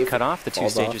successfully cut off. The 2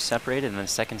 stages separated, and then the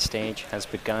second stage has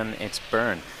begun its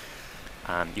burn.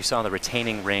 You saw the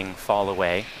retaining ring fall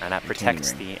away, and that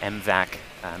protects the MVAC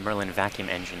Merlin vacuum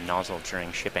engine nozzle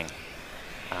during shipping.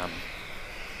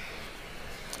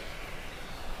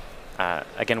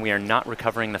 Again, we are not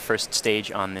recovering the first stage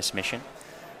on this mission,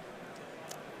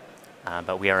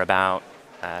 but we are about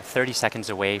 30 seconds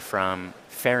away from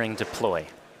fairing deploy.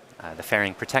 The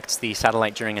fairing protects the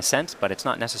satellite during ascent, but it's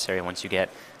not necessary once you get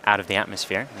out of the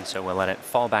atmosphere, and so we'll let it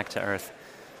fall back to Earth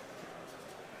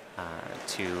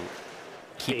to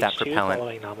keep that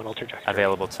propellant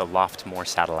available to loft more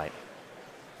satellite.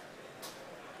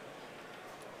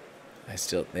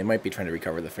 They might be trying to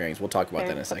recover the fairings. We'll talk about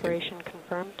that in a second. Separation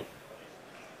confirmed.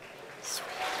 Sweet.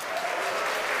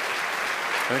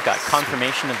 We've got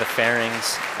confirmation of the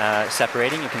fairings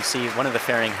separating. You can see one of the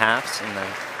fairing halves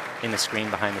in the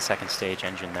screen behind the second stage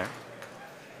engine there.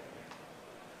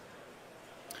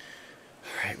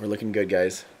 All right, we're looking good,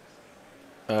 guys.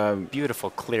 Beautiful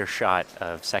clear shot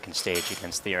of second stage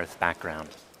against the Earth background.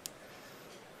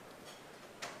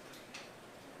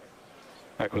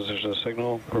 Acquisition of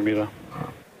signal, Bermuda.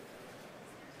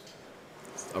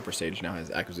 Upper stage now has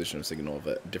acquisition of signal of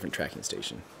a different tracking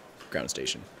station, ground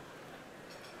station.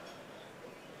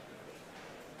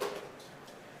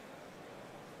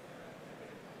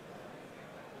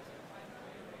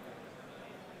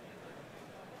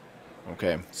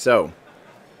 Okay, so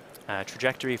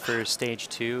trajectory for stage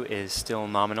 2 is still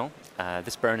nominal.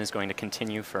 This burn is going to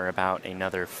continue for about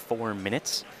another 4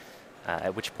 minutes,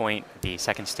 at which point the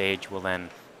second stage will then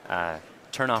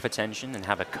turn off its engine and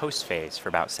have a coast phase for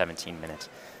about 17 minutes.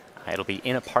 It'll be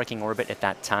in a parking orbit at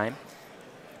that time,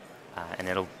 and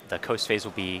the coast phase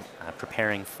will be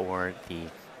preparing for the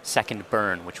second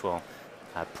burn, which will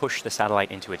push the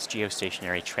satellite into its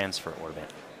geostationary transfer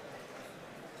orbit.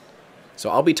 So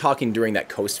I'll be talking during that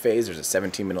coast phase. There's a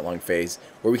 17-minute long phase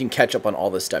where we can catch up on all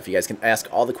this stuff. You guys can ask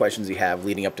all the questions you have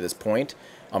leading up to this point.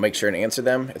 I'll make sure and answer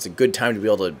them. It's a good time to be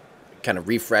able to kind of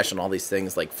refresh on all these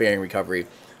things like fairing recovery.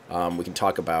 We can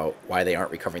talk about why they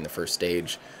aren't recovering the first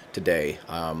stage today.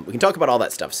 We can talk about all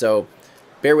that stuff. So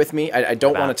bear with me. I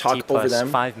don't want to talk over them.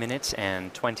 5 minutes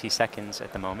and 20 seconds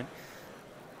at the moment.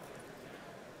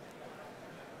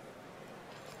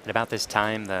 At about this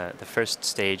time, the first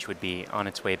stage would be on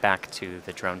its way back to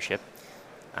the drone ship.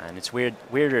 And it's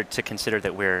weirder to consider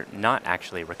that we're not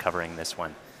actually recovering this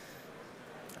one.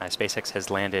 SpaceX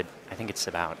has landed, I think it's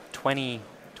about 20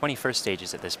 first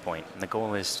stages at this point. And the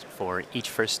goal is for each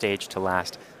first stage to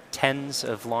last tens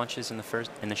of launches in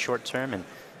the short term and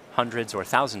hundreds or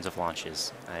thousands of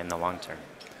launches in the long term.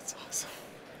 That's awesome.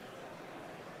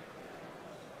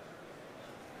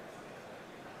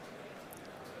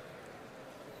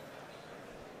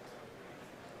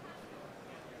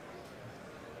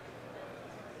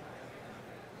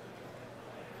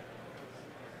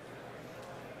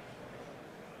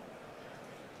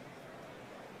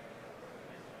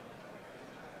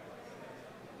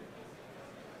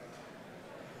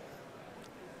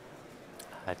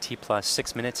 T plus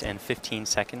 6 minutes and 15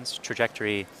 seconds.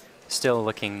 Trajectory still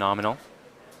looking nominal.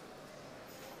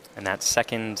 And that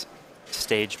second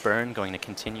stage burn going to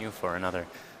continue for another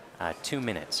 2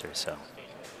 minutes or so.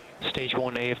 Stage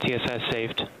 1 AFTSS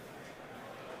saved.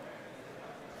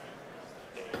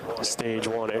 Stage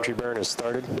 1 entry burn has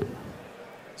started.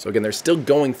 So again, they're still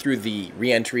going through the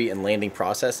re-entry and landing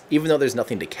process, even though there's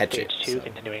nothing to catch Stage it. 2 So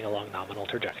continuing along nominal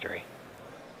trajectory.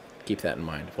 keep that in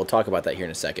mind. We'll talk about that here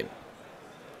in a second.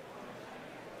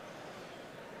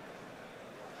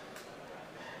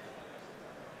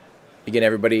 Again,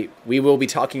 everybody, we will be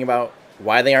talking about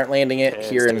why they aren't landing it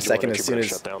here in a second as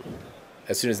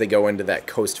soon as they go into that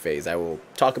coast phase. I will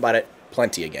talk about it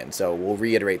plenty again, so we'll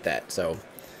reiterate that. So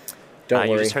don't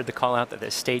worry. You just heard the call out that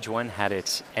the stage 1 had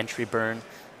its entry burn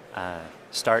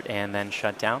start and then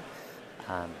shut down.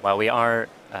 While we are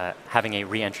having a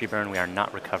re-entry burn, we are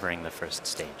not recovering the first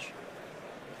stage.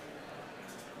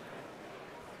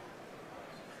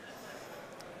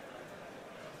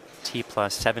 T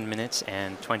plus 7 minutes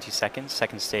and 20 seconds.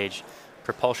 Second stage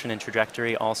propulsion and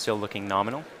trajectory all still looking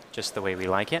nominal, just the way we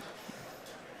like it.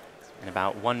 And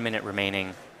about 1 minute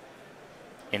remaining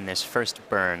in this first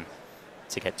burn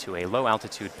to get to a low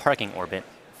altitude parking orbit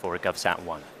for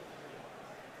GovSat-1.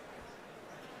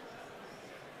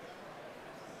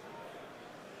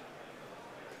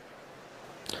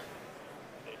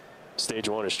 Stage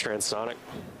 1 is transonic.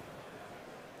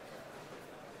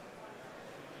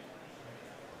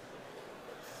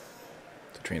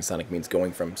 Transonic means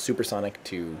going from supersonic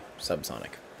to subsonic.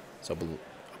 So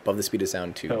above the speed of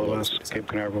sound to below the speed of sound. Cape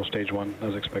Canaveral stage 1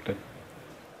 as expected.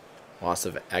 Loss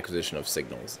of acquisition of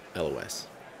signals, LOS.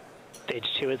 Stage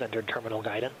 2 is under terminal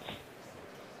guidance.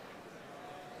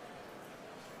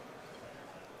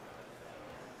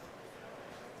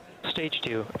 Stage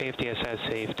 2, AFTSS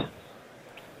saved. We're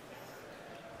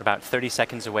about 30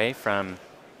 seconds away from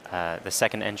the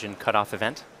second engine cutoff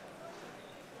event.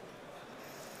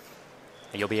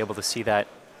 You'll be able to see that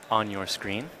on your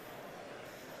screen.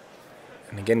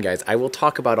 And again, guys, I will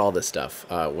talk about all this stuff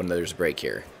when there's a break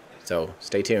here. So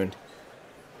stay tuned.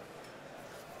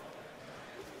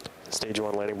 Stage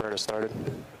 1 landing burn has started.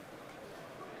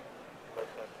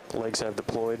 Legs have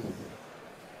deployed.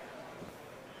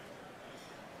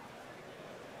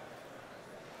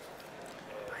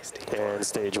 And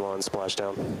stage 1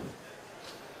 splashdown.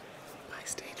 By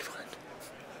stage 1.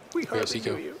 We hardly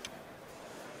knew you.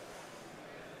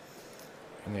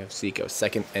 And we have Seco,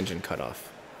 second engine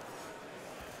cutoff.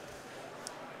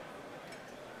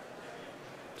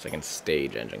 Second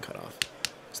stage engine cutoff.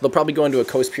 So they'll probably go into a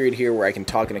coast period here where I can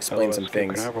talk and explain some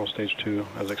things. Canaveral stage 2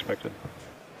 as expected.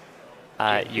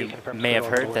 You may have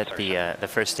heard that the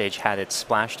first stage had its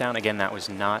splashdown. Again, that was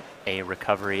not a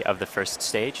recovery of the first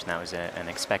stage. That was an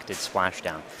expected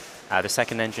splashdown. The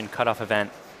second engine cutoff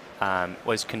event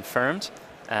was confirmed,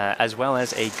 as well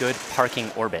as a good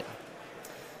parking orbit.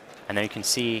 And there you can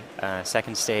see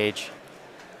second stage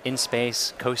in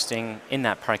space, coasting in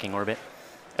that parking orbit.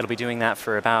 It'll be doing that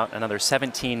for about another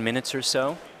 17 minutes or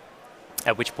so,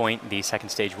 at which point the second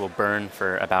stage will burn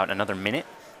for about another minute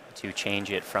to change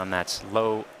it from that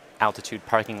low altitude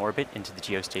parking orbit into the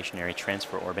geostationary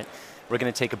transfer orbit. We're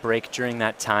going to take a break during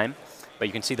that time, but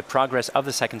you can see the progress of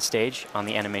the second stage on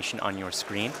the animation on your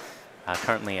screen,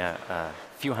 currently a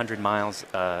few hundred miles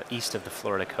east of the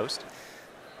Florida coast.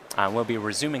 We'll be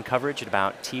resuming coverage at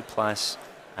about T plus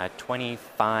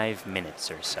 25 minutes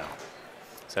or so.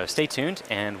 So stay tuned,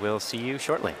 and we'll see you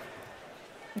shortly.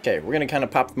 Okay, we're going to kind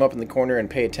of pop them up in the corner and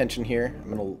pay attention here.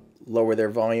 I'm going to lower their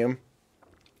volume.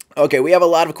 Okay, we have a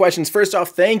lot of questions. First off,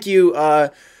 thank you.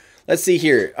 Let's see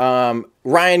here.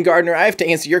 Ryan Gardner, I have to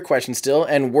answer your question still.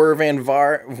 And Wervan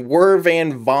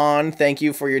Vaughn, thank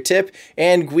you for your tip.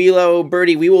 And Guilo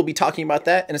Birdie, we will be talking about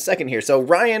that in a second here. So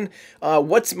Ryan,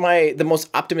 what's the most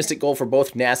optimistic goal for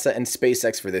both NASA and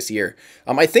SpaceX for this year?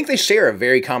 I think they share a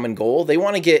very common goal. They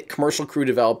want to get commercial crew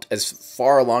developed as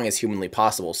far along as humanly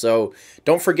possible. So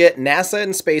don't forget, NASA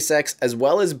and SpaceX, as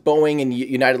well as Boeing and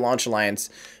United Launch Alliance,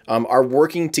 are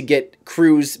working to get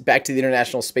crews back to the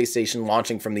International Space Station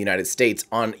launching from the United States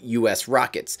on U.S.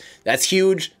 rockets. That's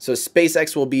huge. So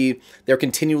SpaceX they're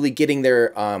continually getting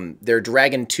their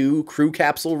Dragon 2 crew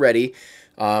capsule ready,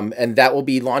 and that will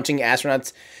be launching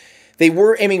astronauts. They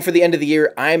were aiming for the end of the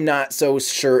year. I'm not so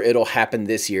sure it'll happen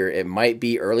this year. It might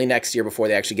be early next year before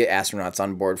they actually get astronauts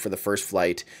on board for the first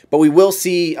flight. But we will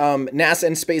see NASA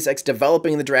and SpaceX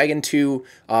developing the Dragon 2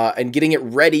 and getting it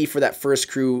ready for that first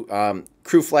crew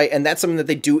flight. And that's something that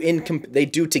they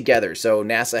do together. So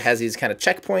NASA has these kind of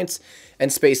checkpoints, and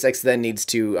SpaceX then needs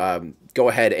to go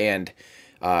ahead and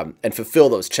fulfill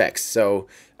those checks. So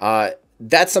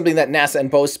that's something that NASA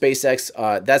and both SpaceX,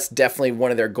 that's definitely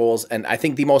one of their goals. And I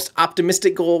think the most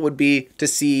optimistic goal would be to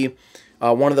see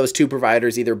one of those two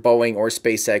providers, either Boeing or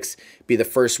SpaceX, be the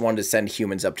first one to send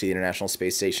humans up to the International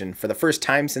Space Station for the first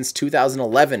time since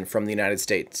 2011 from the United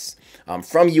States,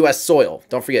 from U.S. soil.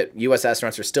 Don't forget, U.S.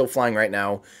 astronauts are still flying right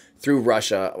now through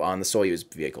Russia on the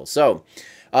Soyuz vehicle. So,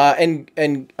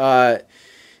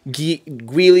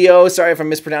 Guilio, sorry if I'm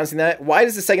mispronouncing that. Why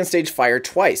does the second stage fire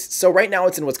twice? So right now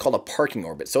it's in what's called a parking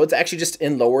orbit. So it's actually just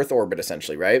in low Earth orbit,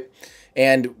 essentially, right?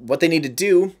 And what they need to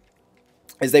do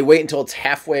is they wait until it's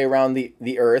halfway around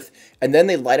the Earth, and then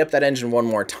they light up that engine one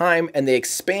more time, and they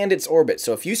expand its orbit.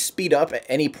 So if you speed up at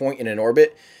any point in an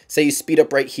orbit, say you speed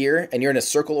up right here, and you're in a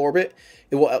circle orbit,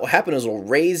 what will happen is it will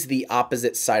raise the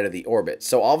opposite side of the orbit.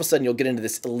 So all of a sudden you'll get into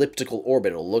this elliptical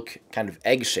orbit. It'll look kind of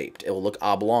egg-shaped. It will look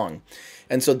oblong.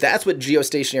 And so that's what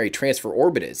geostationary transfer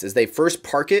orbit is they first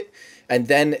park it, and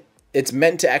then it's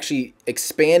meant to actually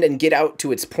expand and get out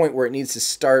to its point where it needs to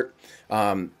start.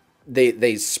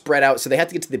 They spread out, so they have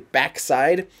to get to the back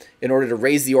side in order to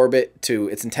raise the orbit to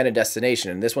its intended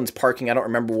destination. And this one's parking, I don't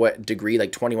remember what degree,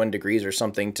 like 21 degrees or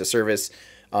something, to service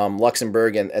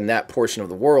Luxembourg and that portion of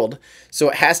the world. So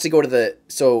it has to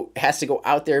go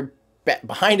out there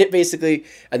behind it basically,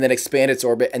 and then expand its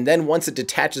orbit. And then once it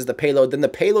detaches the payload, then the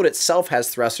payload itself has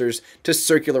thrusters to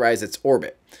circularize its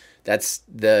orbit. That's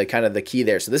the kind of the key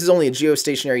there. So this is only a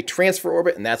geostationary transfer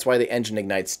orbit, and that's why the engine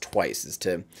ignites twice, is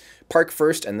to park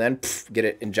first and then get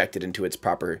it injected into its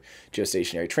proper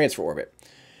geostationary transfer orbit.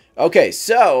 Okay,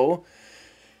 so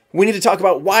we need to talk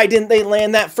about why didn't they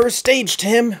land that first stage,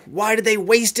 Tim? Why did they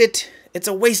waste it? It's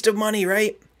a waste of money,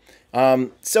 right?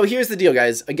 So here's the deal,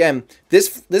 guys. Again,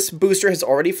 this booster has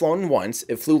already flown once.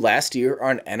 It flew last year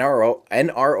on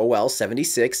NROL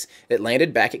 76. It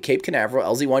landed back at Cape Canaveral,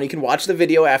 LZ1. You can watch the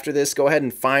video after this. Go ahead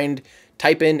and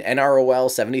type in NROL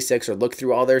 76 or look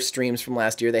through all their streams from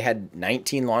last year. They had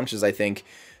 19 launches, I think,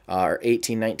 or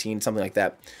 18, 19, something like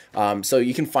that. So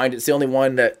you can find it. It's the only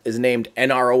one that is named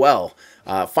NROL.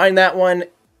 Find that one,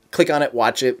 click on it,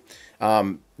 watch it.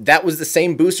 That was the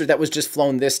same booster that was just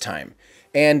flown this time.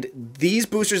 And these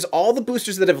boosters, all the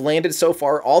boosters that have landed so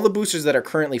far, all the boosters that are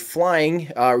currently flying,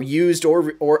 used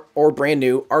or brand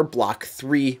new, are Block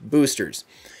 3 boosters.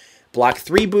 Block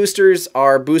 3 boosters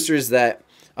are boosters that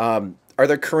are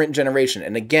their current generation.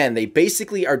 And again, they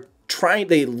basically are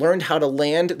they learned how to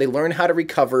land, they learned how to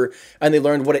recover, and they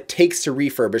learned what it takes to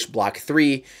refurbish Block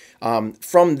 3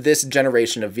 from this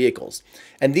generation of vehicles.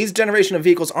 And these generation of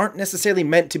vehicles aren't necessarily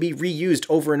meant to be reused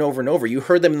over and over and over. You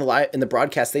heard them in the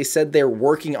broadcast. They said they're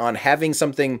working on having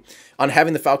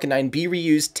the Falcon 9 be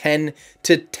reused 10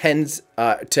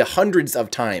 to hundreds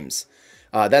of times.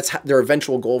 That's their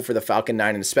eventual goal for the Falcon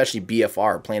 9, and especially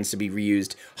BFR plans to be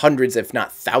reused hundreds, if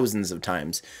not thousands of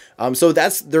times. So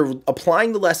they're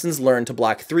applying the lessons learned to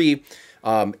Block 3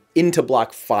 into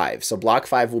Block 5. So Block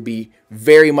 5 will be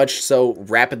very much so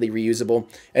rapidly reusable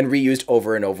and reused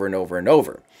over and over and over and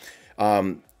over.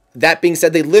 That being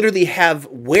said, they literally have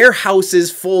warehouses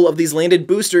full of these landed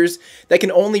boosters that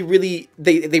can only really,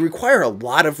 they require a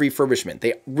lot of refurbishment.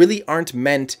 They really aren't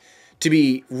meant to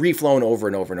be reflown over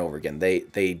and over and over again.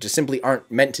 They just simply aren't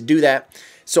meant to do that.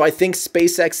 So I think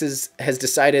SpaceX has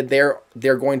decided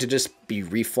they're going to just be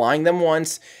reflying them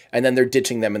once, and then they're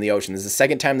ditching them in the ocean. This is the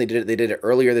second time they did it. They did it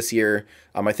earlier this year.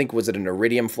 I think, was it an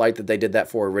Iridium flight that they did that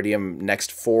for? Iridium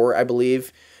Next 4, I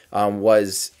believe,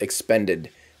 was expended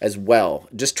as well,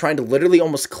 just trying to literally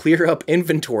almost clear up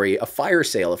inventory, a fire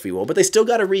sale, if you will, but they still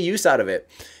got a reuse out of it.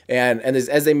 And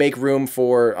as they make room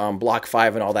for Block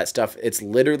 5 and all that stuff, it's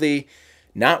literally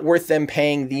not worth them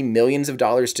paying the millions of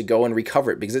dollars to go and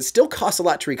recover it, because it still costs a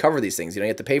lot to recover these things. You know, you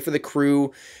have to pay for the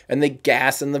crew and the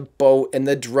gas and the boat and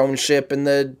the drone ship and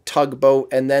the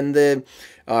tugboat and then the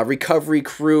recovery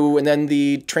crew and then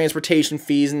the transportation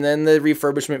fees and then the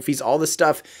refurbishment fees, all this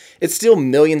stuff. It's still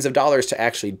millions of dollars to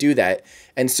actually do that.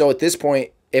 And so at this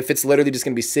point, if it's literally just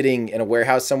going to be sitting in a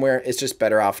warehouse somewhere, it's just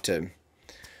better off to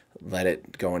let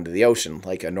it go into the ocean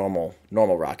like a normal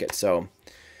rocket. So,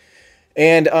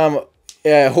 and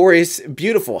Horace,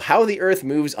 beautiful how the Earth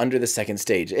moves under the second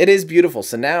stage. It is beautiful.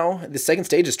 So now the second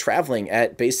stage is traveling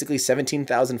at basically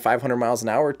 17,500 miles an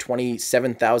hour,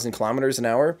 27,000 kilometers an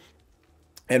hour.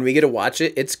 And we get to watch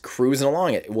it. It's cruising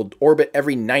along. It will orbit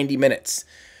every 90 minutes.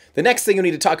 The next thing we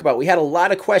need to talk about, we had a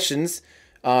lot of questions.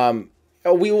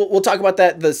 We'll talk about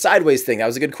that, the sideways thing. That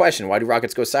was a good question. Why do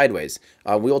rockets go sideways?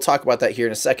 We will talk about that here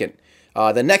in a second.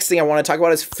 The next thing I want to talk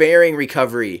about is fairing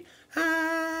recovery.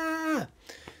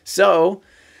 So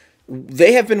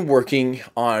they have been working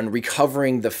on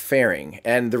recovering the fairing.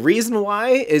 And the reason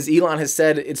why is Elon has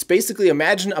said it's basically,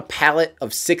 imagine a pallet of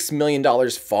 $6 million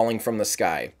falling from the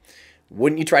sky.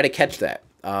 Wouldn't you try to catch that?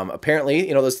 Apparently,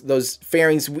 you know, those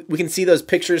fairings, we can see those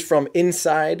pictures from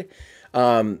inside.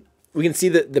 We can see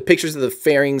the pictures of the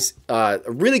fairings,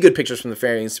 really good pictures from the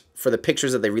fairings for the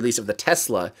pictures that they released of the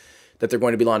Tesla that they're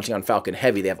going to be launching on Falcon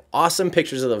Heavy. They have awesome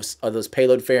pictures of those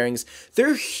payload fairings.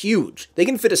 They're huge. They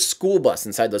can fit a school bus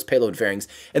inside those payload fairings,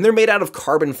 and they're made out of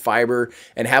carbon fiber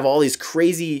and have all these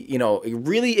crazy, you know,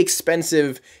 really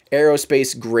expensive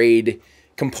aerospace grade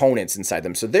components inside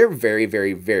them. So they're very,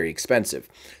 very, very expensive.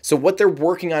 So what they're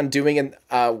working on doing, and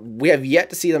we have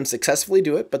yet to see them successfully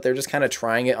do it, but they're just kind of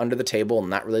trying it under the table and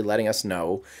not really letting us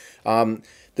know.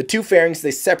 The two fairings,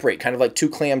 they separate kind of like two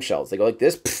clamshells. They go like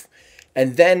this,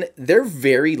 and then they're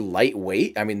very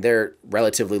lightweight. I mean, they're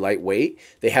relatively lightweight.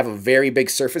 They have a very big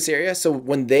surface area. So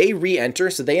when they re-enter,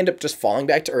 so they end up just falling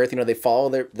back to Earth. You know, they follow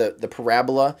the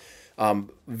parabola,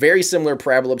 very similar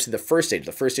parabola to the first stage.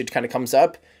 The first stage kind of comes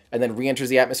up and then re-enters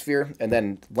the atmosphere and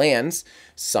then lands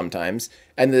sometimes.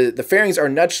 And the fairings are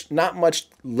not much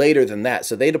later than that.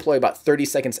 So they deploy about 30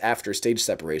 seconds after stage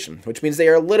separation, which means they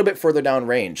are a little bit further down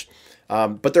range.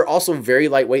 But they're also very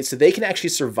lightweight, so they can actually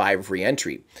survive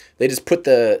re-entry. They just put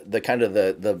the kind of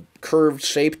the curved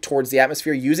shape towards the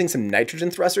atmosphere using some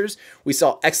nitrogen thrusters. We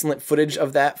saw excellent footage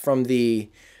of that from the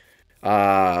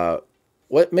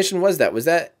what mission was that?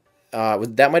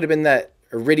 That might have been that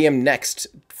Iridium Next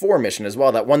 4 mission as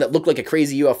well. That one that looked like a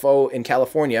crazy UFO in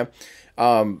California.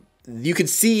 You could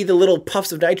see the little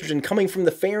puffs of nitrogen coming from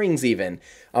the fairings even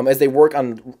as they work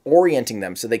on orienting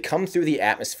them. So they come through the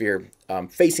atmosphere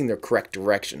facing their correct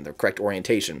direction, their correct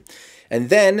orientation. And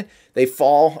then they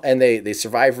fall and they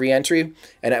survive re-entry.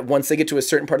 And once they get to a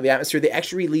certain part of the atmosphere, they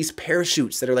actually release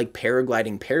parachutes that are like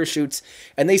paragliding parachutes.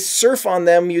 And they surf on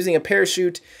them using a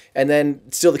parachute and then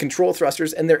still the control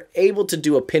thrusters. And they're able to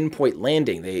do a pinpoint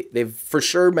landing. They've for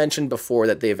sure mentioned before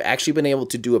that they've actually been able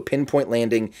to do a pinpoint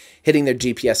landing, hitting their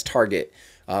GPS target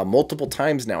multiple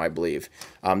times now, I believe.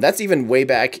 That's even way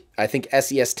back, I think,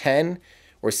 SES-10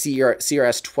 or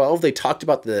CRS-12, they talked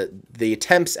about the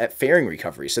attempts at fairing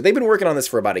recovery. So they've been working on this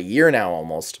for about a year now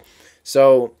almost.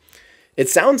 So it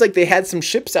sounds like they had some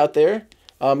ships out there.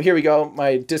 Here we go.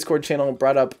 My Discord channel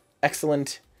brought up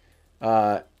excellent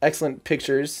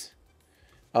pictures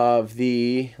of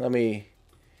the, let me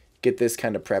get this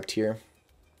kind of prepped here.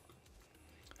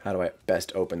 How do I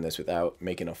best open this without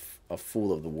making a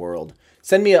fool of the world?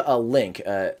 Send me a link.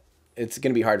 It's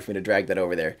going to be hard for me to drag that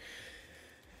over there.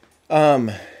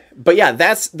 But yeah,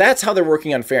 that's how they're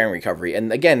working on fairing recovery.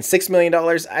 And again, $6 million,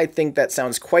 I think that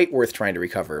sounds quite worth trying to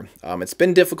recover. It's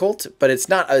been difficult, but it's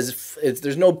not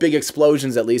there's no big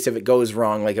explosions, at least if it goes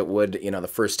wrong like it would, you know, the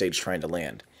first stage trying to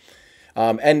land.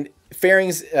 And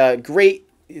fairings, great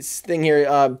thing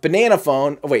here. Banana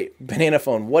phone. Oh, wait, banana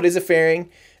phone. What is a fairing?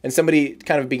 And somebody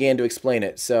kind of began to explain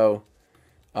it. So,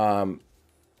 I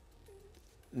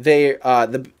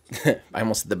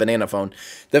almost said the banana phone.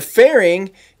 The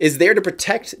fairing is there to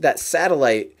protect that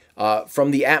satellite from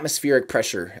the atmospheric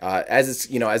pressure. As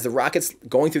the rocket's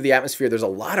going through the atmosphere, there's a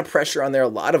lot of pressure on there, a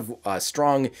lot of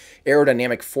strong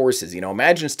aerodynamic forces. You know,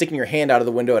 imagine sticking your hand out of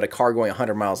the window at a car going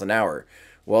 100 miles an hour.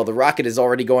 Well, the rocket is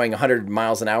already going 100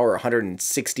 miles an hour,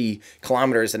 160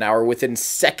 kilometers an hour within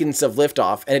seconds of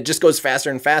liftoff, and it just goes faster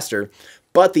and faster.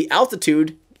 But the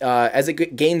altitude, as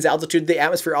it gains altitude, the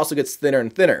atmosphere also gets thinner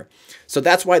and thinner. So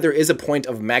that's why there is a point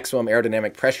of maximum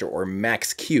aerodynamic pressure, or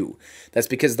max Q. That's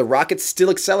because the rocket's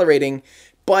still accelerating,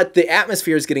 but the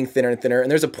atmosphere is getting thinner and thinner, and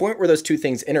there's a point where those two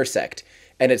things intersect.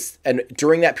 And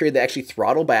during that period, they actually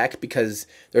throttle back because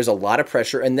there's a lot of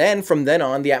pressure. And then from then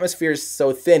on, the atmosphere is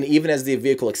so thin, even as the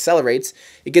vehicle accelerates,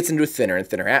 it gets into thinner and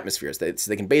thinner atmospheres. So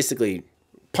they can basically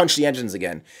punch the engines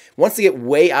again. Once they get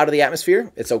way out of the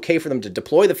atmosphere, it's okay for them to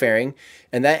deploy the fairing,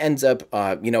 and that ends up,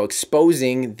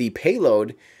 exposing the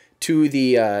payload to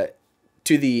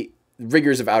the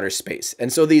rigors of outer space.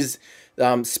 And so these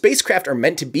spacecraft are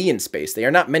meant to be in space. They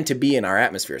are not meant to be in our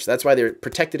atmosphere. So that's why they're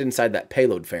protected inside that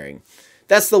payload fairing.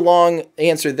 That's the long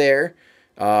answer there.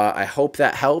 I hope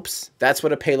that helps. That's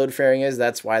what a payload fairing is.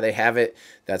 That's why they have it.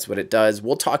 That's what it does.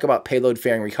 We'll talk about payload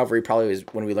fairing recovery probably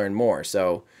when we learn more.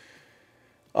 So,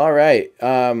 all right.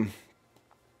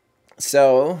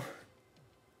 So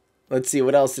let's see.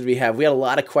 What else did we have? We had a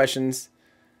lot of questions.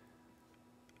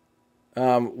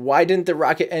 Why didn't the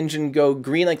rocket engine go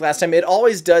green like last time? It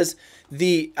always does.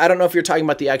 I don't know if you're talking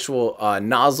about the actual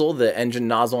nozzle, the engine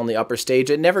nozzle on the upper stage.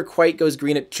 It never quite goes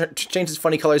green. It changes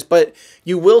funny colors, but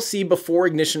you will see before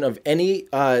ignition of any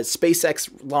SpaceX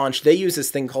launch, they use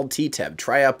this thing called TTEB,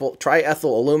 triethyl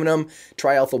aluminum,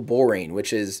 triethyl borane,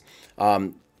 which is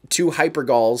two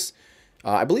hypergols.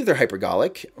 I believe they're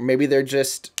hypergolic, or maybe they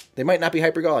might not be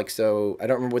hypergolic, so I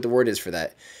don't remember what the word is for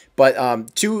that.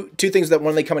 But two things that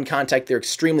when they come in contact, they're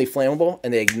extremely flammable,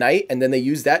 and they ignite, and then they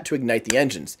use that to ignite the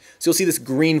engines. So you'll see this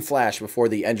green flash before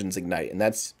the engines ignite, and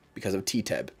that's because of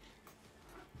TTEB.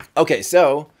 Okay,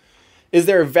 so is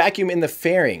there a vacuum in the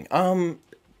fairing?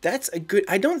 That's a good...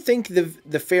 I don't think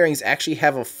the fairings actually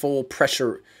have a full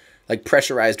pressure, like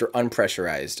pressurized or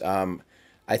unpressurized.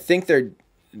 I think they're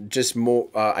just more...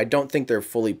 I don't think they're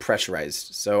fully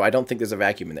pressurized, so I don't think there's a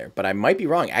vacuum in there. But I might be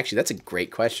wrong. Actually, that's a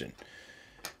great question.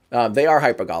 They are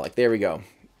hypergolic. There we go.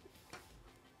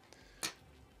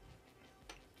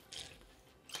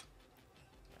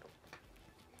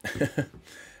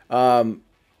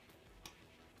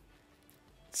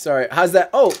 Sorry, how's that?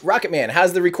 Oh, Rocket Man,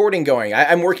 how's the recording going?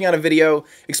 I'm working on a video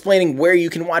explaining where you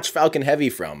can watch Falcon Heavy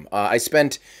from. I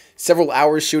spent several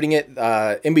hours shooting it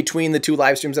in between the two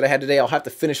live streams that I had today. I'll have to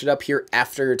finish it up here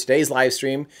after today's live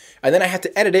stream, and then I have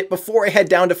to edit it before I head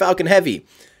down to Falcon Heavy.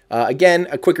 Again,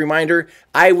 a quick reminder,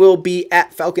 I will be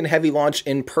at Falcon Heavy launch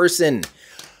in person.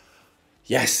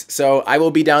 Yes, so I will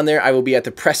be down there. I will be at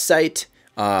the press site.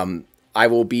 I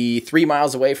will be 3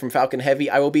 miles away from Falcon Heavy.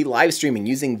 I will be live streaming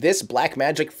using this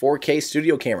Blackmagic 4K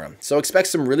studio camera. So expect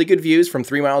some really good views from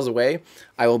 3 miles away.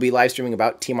 I will be live streaming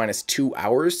about T-minus 2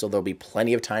 hours, so there'll be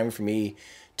plenty of time for me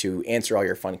to answer all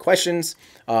your fun questions.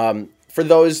 For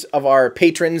those of our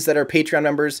patrons that are Patreon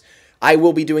members, I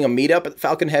will be doing a meetup at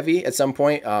Falcon Heavy at some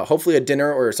point, hopefully a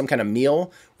dinner or some kind of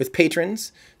meal with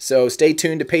patrons. So stay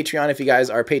tuned to Patreon if you guys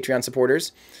are Patreon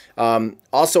supporters.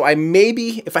 Also, I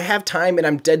maybe, if I have time, and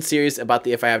I'm dead serious about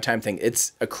the if I have time thing,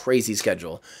 it's a crazy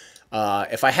schedule.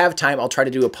 If I have time, I'll try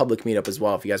to do a public meetup as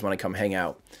well if you guys want to come hang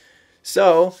out.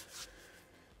 So,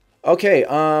 okay,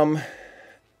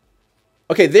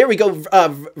 okay, there we go.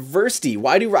 Versty,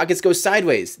 why do rockets go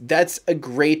sideways? That's a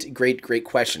great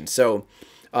question. So,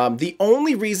 the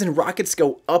only reason rockets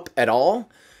go up at all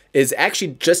is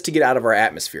actually just to get out of our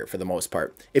atmosphere for the most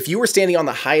part. If you were standing on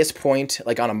the highest point,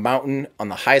 like on a mountain, on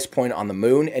the highest point on the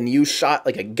moon, and you shot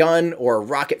like a gun or a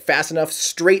rocket fast enough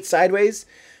straight sideways,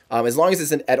 as long as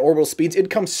it's at orbital speeds, it'd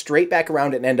come straight back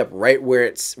around and end up right where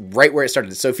it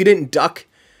started. So if you didn't duck,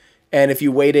 and if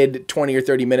you waited 20 or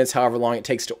 30 minutes, however long it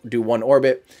takes to do one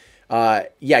orbit,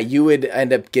 yeah, you would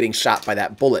end up getting shot by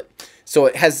that bullet. So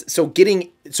it has, so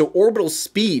orbital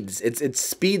speeds, it's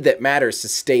speed that matters to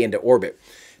stay into orbit.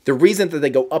 The reason that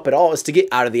they go up at all is to get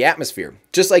out of the atmosphere.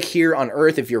 Just like here on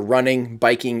Earth, if you're running,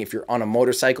 biking, if you're on a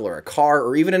motorcycle or a car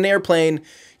or even an airplane,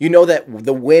 you know that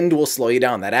the wind will slow you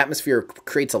down. That atmosphere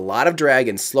creates a lot of drag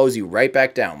and slows you right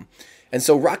back down. And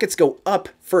so rockets go up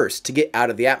first to get out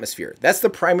of the atmosphere. That's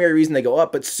the primary reason they go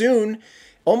up. But soon,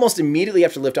 almost immediately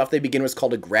after liftoff, they begin what's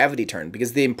called a gravity turn,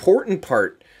 because the important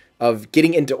part of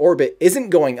getting into orbit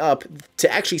isn't going up.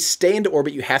 To actually stay into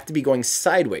orbit, you have to be going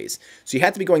sideways. So you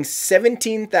have to be going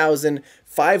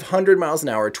 17,500 miles an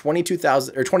hour,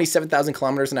 27,000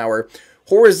 kilometers an hour,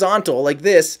 horizontal like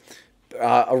this,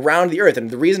 around the Earth. And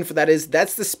the reason for that is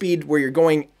that's the speed where you're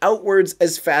going outwards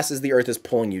as fast as the Earth is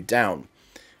pulling you down.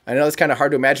 I know it's kind of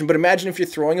hard to imagine, but imagine if you're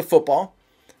throwing a football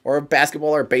or a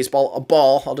basketball or a baseball, a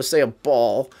ball, I'll just say a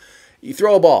ball. You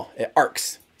throw a ball, it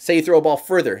arcs. Say you throw a ball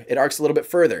further, it arcs a little bit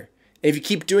further. And if you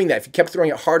keep doing that, if you kept throwing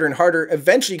it harder and harder,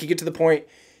 eventually you could get to the point,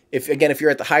 if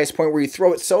you're at the highest point where you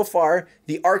throw it so far,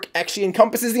 the arc actually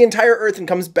encompasses the entire Earth and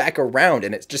comes back around,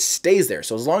 and it just stays there.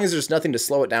 So as long as there's nothing to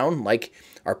slow it down, like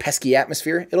our pesky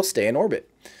atmosphere, it'll stay in orbit.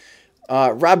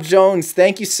 Rob Jones,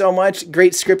 thank you so much.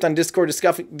 Great script on Discord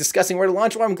discussing where to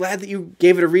launch. Well, I'm glad that you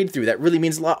gave it a read through. That really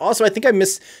means a lot. Also, I think I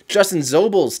missed Justin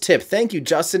Zobel's tip. Thank you,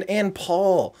 Justin and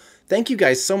Paul. Thank you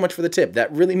guys so much for the tip. That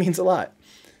really means a lot.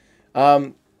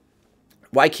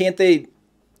 Why can't they...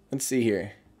 Let's see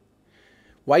here.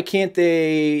 Why can't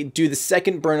they do the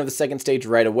second burn of the second stage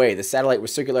right away? The satellite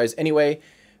was circularized anyway.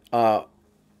 To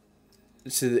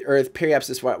the Earth,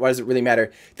 periapsis, why does it really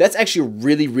matter? That's actually a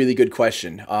really, really good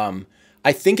question.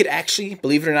 I think it actually,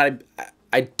 believe it or not,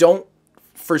 I don't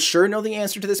for sure know the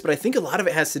answer to this, but I think a lot of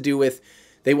it has to do with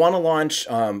they want to launch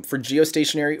for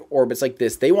geostationary orbits like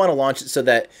this. They want to launch it so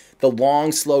that the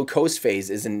long, slow coast phase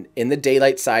is in the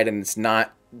daylight side and it's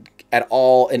not at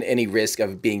all in any risk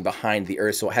of being behind the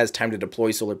Earth, so it has time to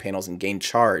deploy solar panels and gain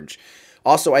charge.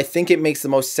 Also, I think it makes the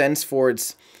most sense for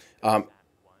its... oh,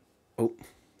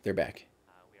 they're back.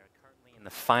 In the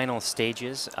final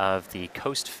stages of the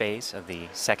coast phase of the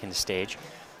second stage,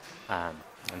 and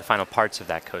the final parts of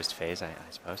that coast phase, I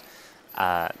suppose.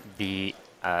 The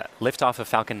liftoff of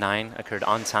Falcon 9 occurred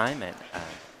on time at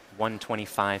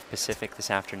 1:25 Pacific this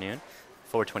afternoon,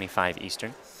 4:25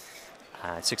 Eastern.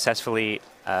 Successfully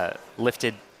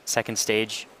lifted second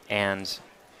stage and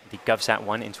the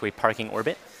GovSat-1 into a parking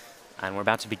orbit, and we're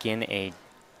about to begin a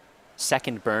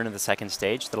second burn of the second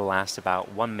stage that'll last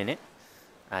about 1 minute.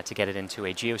 To get it into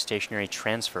a geostationary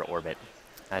transfer orbit.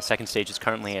 Second stage is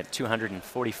currently at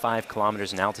 245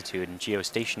 kilometers in altitude, and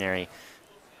geostationary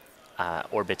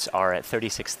orbits are at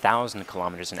 36,000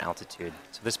 kilometers in altitude.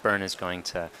 So this burn is going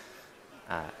to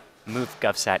move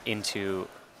GovSat into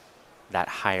that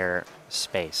higher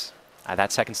space.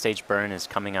 That second stage burn is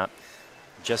coming up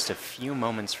just a few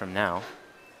moments from now.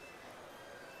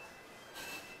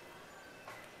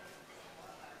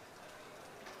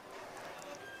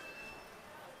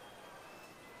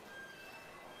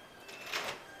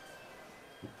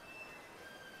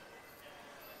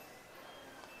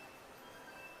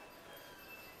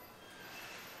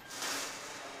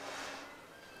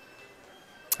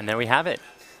 And there we have it,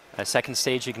 a second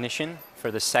stage ignition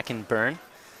for the second burn.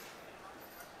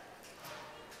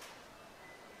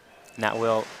 And that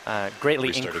will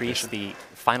greatly increase the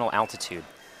final altitude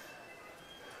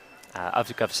of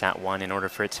the GovSat-1 in order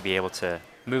for it to be able to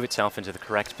move itself into the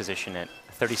correct position at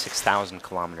 36,000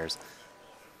 kilometers.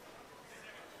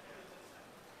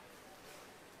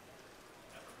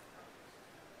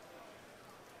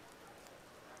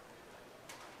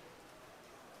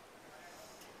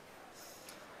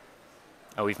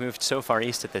 We've moved so far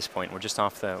east at this point, we're just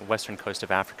off the western coast of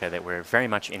Africa, that we're very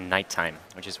much in nighttime,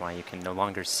 which is why you can no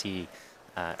longer see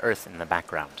Earth in the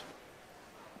background.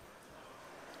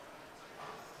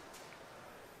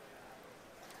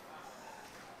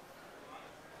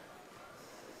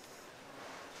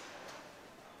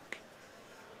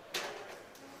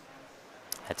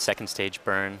 That second stage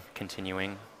burn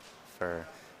continuing for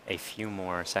a few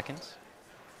more seconds.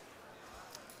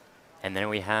 And then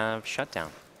we have shutdown.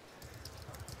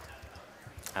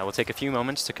 We'll take a few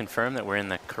moments to confirm that we're in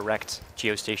the correct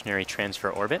geostationary transfer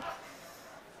orbit,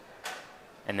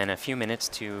 and then a few minutes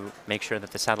to make sure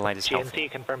that the satellite is healthy.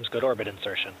 GNC confirms good orbit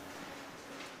insertion.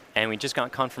 And we just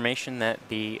got confirmation that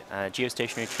the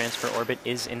geostationary transfer orbit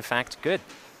is in fact good,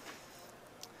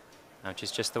 which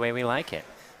is just the way we like it.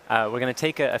 We're going to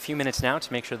take a few minutes now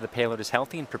to make sure the payload is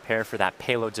healthy and prepare for that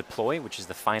payload deploy, which is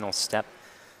the final step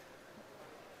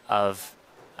of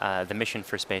the mission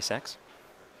for SpaceX.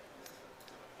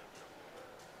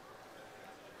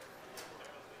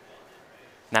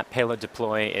 That payload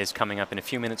deploy is coming up in a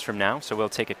few minutes from now, so we'll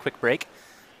take a quick break.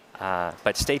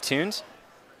 But stay tuned.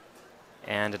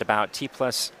 And at about T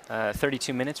plus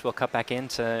 32 minutes, we'll cut back in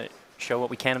to show what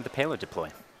we can of the payload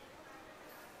deploy.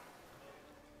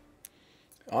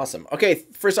 Awesome. Okay,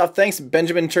 first off, thanks,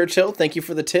 Benjamin Churchill. Thank you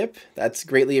for the tip. That's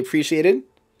greatly appreciated.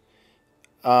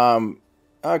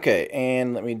 Okay,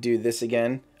 and let me do this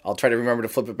again. I'll try to remember to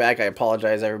flip it back. I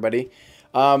apologize, everybody.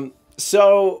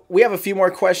 So we have a few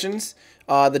more questions.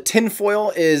 The tin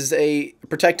foil is a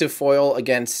protective foil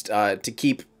against to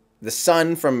keep the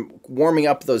sun from warming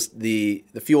up the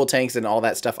fuel tanks and all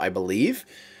that stuff, I believe.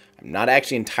 I'm not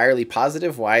actually entirely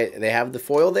positive why they have the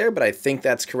foil there, but I think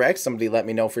that's correct. Somebody let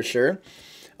me know for sure.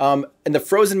 And the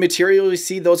frozen material you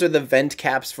see, those are the vent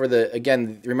caps for the,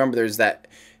 again, remember there's that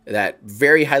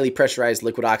very highly pressurized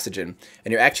liquid oxygen,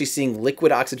 and you're actually seeing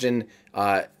liquid oxygen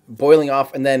boiling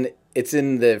off, and then it's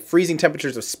in the freezing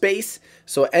temperatures of space,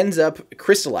 so it ends up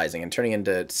crystallizing and turning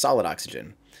into solid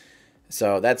oxygen.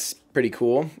 So that's pretty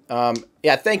cool.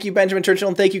 Yeah, thank you, Benjamin Churchill,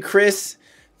 and thank you, Chris.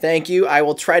 Thank you. I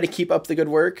will try to keep up the good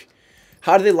work.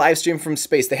 How do they live stream from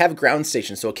space? They have ground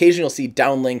stations, so occasionally you'll see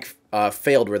downlink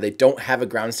failed, where they don't have a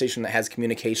ground station that has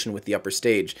communication with the upper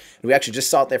stage. And we actually just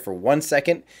saw it there for 1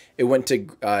 second. It went to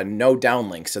no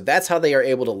downlink. So that's how they are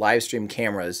able to live stream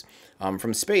cameras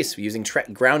from space using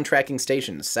ground tracking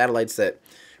stations, satellites that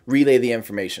relay the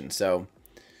information. So,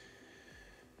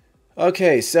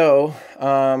 okay, so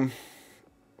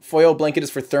foil blanket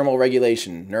is for thermal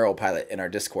regulation, Neuropilot in our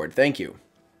Discord. Thank you.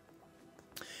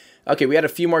 Okay, we had a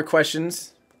few more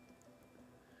questions.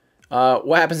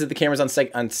 What happens if the camera's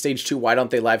on stage 2? Why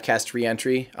don't they live cast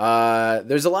re-entry?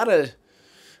 There's a lot of...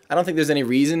 I don't think there's any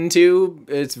reason to.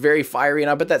 It's very fiery,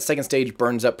 and I bet that second stage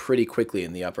burns up pretty quickly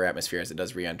in the upper atmosphere as it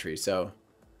does re-entry. So,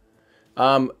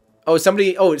 oh,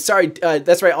 somebody... Oh, sorry,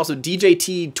 that's right. Also,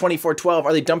 DJT2412,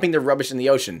 are they dumping their rubbish in the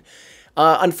ocean?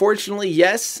 Unfortunately,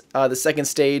 yes. The second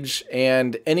stage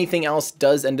and anything else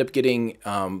does end up getting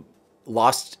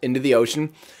lost into the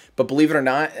ocean. But believe it or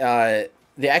not,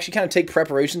 they actually kind of take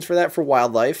preparations for that for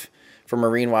wildlife, for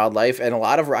marine wildlife, and a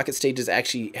lot of rocket stages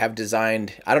actually have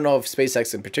designed, I don't know if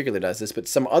SpaceX in particular does this, but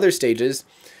some other stages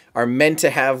are meant to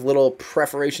have little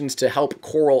preparations to help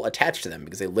coral attach to them,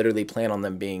 because they literally plan on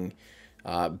them being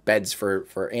beds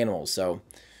for animals. So,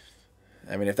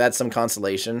 I mean, if that's some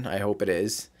consolation, I hope it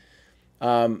is.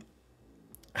 How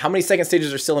many second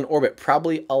stages are still in orbit?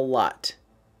 Probably a lot.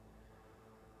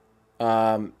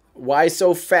 Why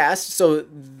so fast? So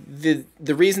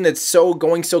the reason it's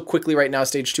going so quickly right now,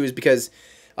 stage 2, is because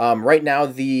right now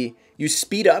you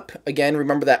speed up again.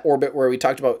 Remember that orbit where we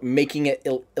talked about making it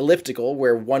elliptical,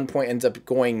 where one point ends up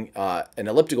going an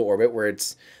elliptical orbit, where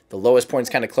it's the lowest point's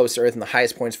kind of close to Earth and the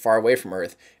highest point's far away from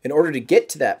Earth. In order to get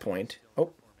to that point,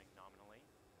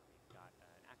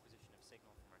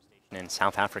 in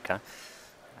South Africa,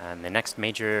 and the next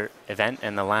major event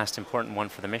and the last important one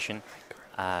for the mission.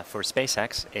 For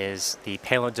SpaceX is the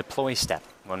payload deploy step,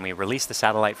 when we release the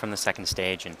satellite from the second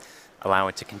stage and allow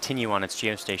it to continue on its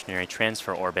geostationary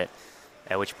transfer orbit,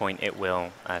 at which point it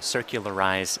will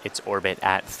circularize its orbit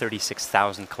at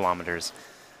 36,000 kilometers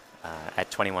at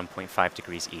 21.5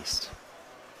 degrees east.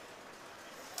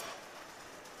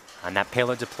 And that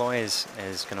payload deploy is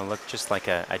going to look just like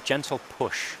a gentle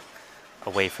push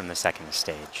away from the second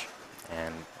stage.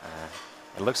 And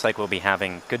it looks like we'll be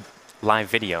having good live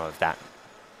video of that.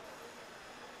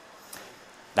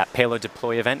 That payload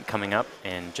deploy event coming up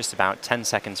in just about 10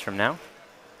 seconds from now.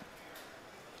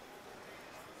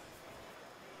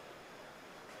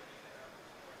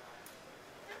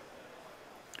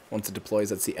 Once it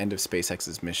deploys, that's the end of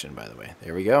SpaceX's mission, by the way.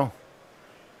 There we go.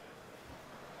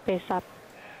 Spacecraft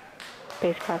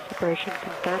separation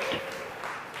confirmed.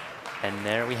 And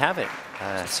there we have it.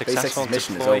 Successful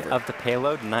deploy of the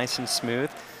payload, nice and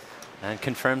smooth, and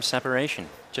confirmed separation,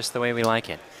 just the way we like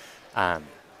it.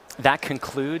 That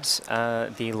concludes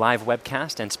the live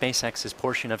webcast and SpaceX's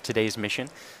portion of today's mission.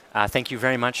 Thank you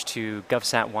very much to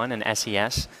GovSat-1 and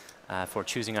SES for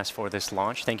choosing us for this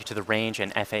launch. Thank you to the Range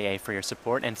and FAA for your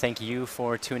support, and thank you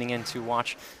for tuning in to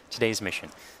watch today's mission.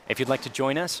 If you'd like to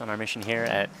join us on our mission here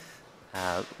at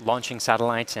launching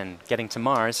satellites and getting to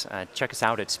Mars, check us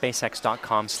out at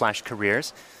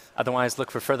spacex.com/careers. Otherwise,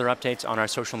 look for further updates on our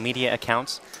social media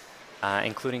accounts,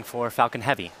 including for Falcon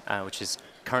Heavy, which is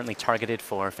currently targeted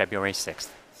for February 6th.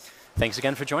 Thanks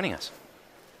again for joining us.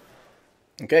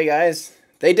 Okay, guys.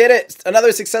 They did it!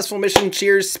 Another successful mission.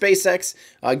 Cheers, SpaceX.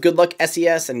 Good luck,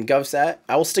 SES and GovSat.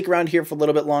 I will stick around here for a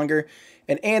little bit longer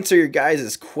and answer your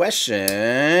guys'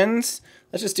 questions.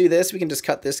 Let's just do this. We can just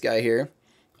cut this guy here.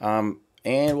 And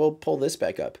we'll pull this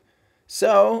back up.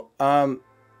 So,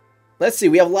 let's see.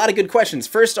 We have a lot of good questions.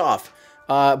 First off,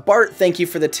 Bart, thank you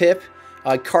for the tip.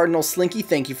 Cardinal Slinky,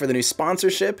 thank you for the new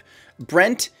sponsorship.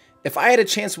 Brent, if I had a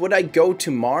chance, would I go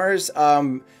to Mars?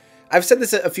 I've said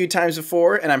this a few times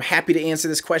before, and I'm happy to answer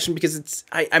this question because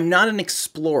I'm not an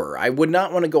explorer. I would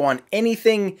not want to go on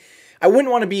anything. I wouldn't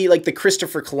want to be like the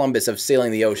Christopher Columbus of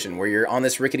sailing the ocean, where you're on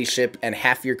this rickety ship and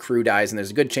half your crew dies, and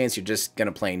there's a good chance you're just going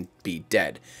to plain be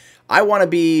dead. I want to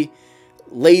be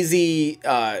lazy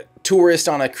tourist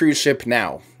on a cruise ship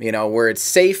now, you know, where it's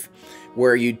safe,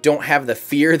 where you don't have the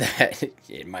fear that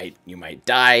you might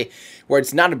die, where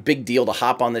it's not a big deal to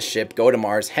hop on the ship, go to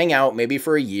Mars, hang out maybe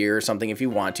for a year or something if you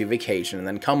want to, vacation, and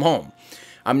then come home.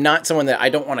 I'm not someone that I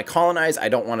don't want to colonize. I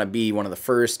don't want to be one of the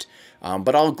first,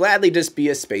 but I'll gladly just be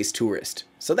a space tourist.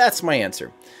 So that's my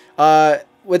answer.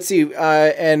 Let's see.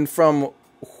 And from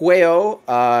Hueo,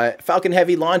 Falcon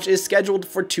Heavy launch is scheduled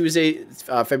for Tuesday,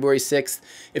 February 6th.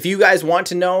 If you guys want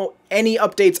to know any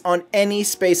updates on any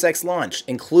SpaceX launch,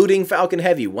 including Falcon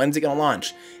Heavy, when's it going to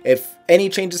launch? If any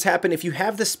changes happen, if you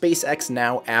have the SpaceX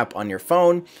Now app on your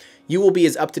phone, you will be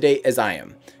as up to date as I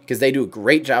am, because they do a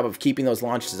great job of keeping those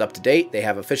launches up to date. They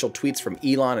have official tweets from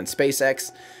Elon and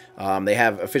SpaceX. They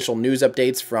have official news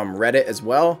updates from Reddit as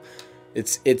well.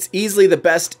 It's easily the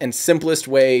best and simplest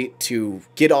way to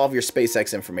get all of your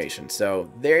SpaceX information.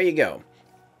 So there you go.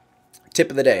 Tip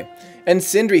of the day. And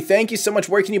Sindri, thank you so much.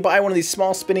 Where can you buy one of these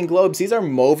small spinning globes? These are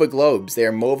MOVA globes. They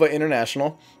are MOVA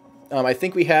International. I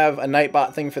think we have a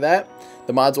Nightbot thing for that.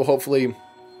 The mods will hopefully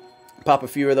pop a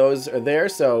few of those are there.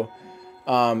 So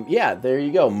yeah, there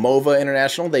you go. MOVA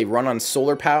International. They run on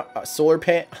solar power.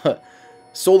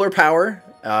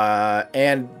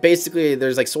 And basically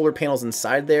there's like solar panels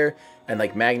inside there and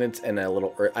like magnets and a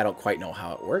little, I don't quite know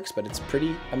how it works, but it's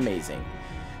pretty amazing.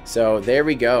 So there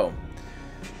we go.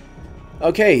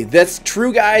 Okay, that's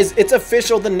true, guys. It's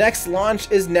official. The next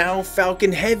launch is now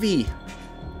Falcon Heavy.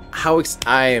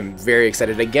 I am very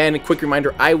excited. Again, a quick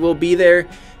reminder, I will be there,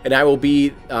 and I will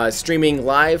be streaming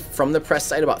live from the press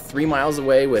site about 3 miles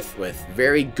away with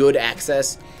very good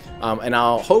access. And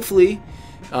I'll hopefully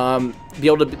be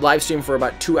able to live stream for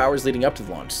about 2 hours leading up to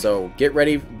the launch. So get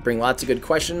ready, bring lots of good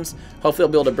questions. Hopefully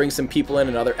I'll be able to bring some people in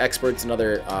and other experts and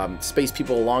other space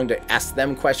people along to ask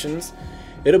them questions.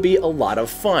 It'll be a lot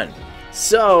of fun.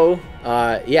 So,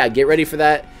 yeah, get ready for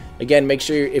that. Again, make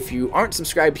sure if you aren't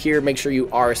subscribed here, make sure you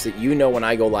are so that you know when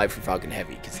I go live for Falcon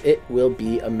Heavy, because it will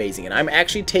be amazing. And I'm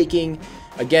actually taking,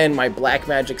 again, my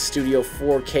Blackmagic Studio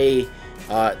 4K,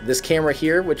 this camera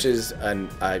here, which is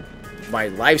my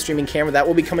live streaming camera. That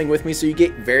will be coming with me, so you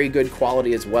get very good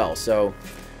quality as well. So,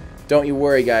 don't you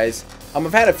worry, guys.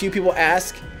 I've had a few people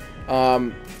ask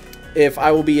if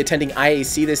I will be attending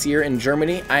IAC this year in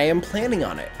Germany. I am planning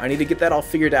on it. I need to get that all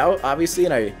figured out, obviously,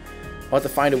 and I'll have to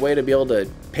find a way to be able to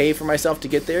pay for myself to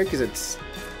get there because it's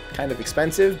kind of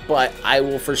expensive, but I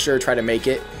will for sure try to make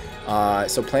it.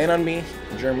 So plan on me,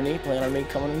 Germany, plan on me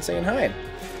coming and saying hi.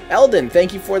 Eldon,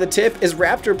 thank you for the tip. Is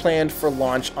Raptor planned for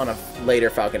launch on a later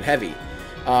Falcon Heavy?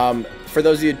 For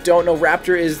those of you who don't know,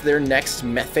 Raptor is their next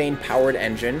methane-powered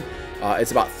engine.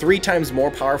 It's about 3 times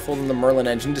more powerful than the Merlin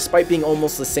engine, despite being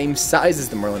almost the same size as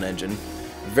the Merlin engine.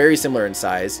 Very similar in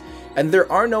size. And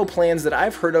there are no plans that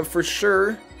I've heard of for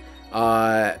sure.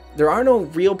 There are no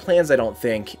real plans, I don't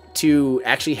think, to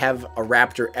actually have a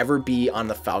Raptor ever be on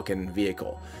the Falcon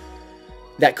vehicle.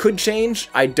 That could change.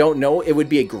 I don't know. It would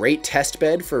be a great test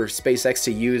bed for SpaceX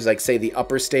to use, like, say, the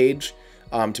upper stage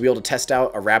to be able to test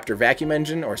out a Raptor vacuum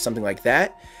engine or something like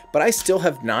that. But I still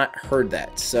have not heard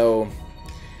that. So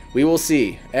we will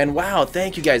see. And wow,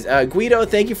 thank you guys. Guido,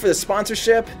 thank you for the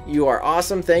sponsorship. You are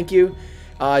awesome. Thank you.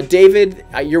 David,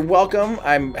 you're welcome.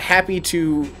 I'm happy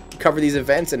to cover these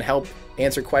events and help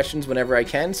answer questions whenever I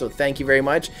can. So thank you very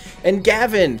much. And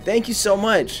Gavin, thank you so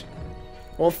much.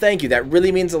 Well, thank you. That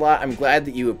really means a lot. I'm glad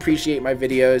that you appreciate my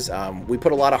videos. We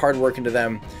put a lot of hard work into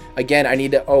them. Again, I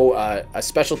need to owe a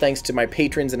special thanks to my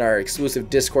patrons in our exclusive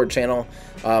Discord channel.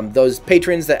 Those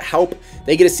patrons that help,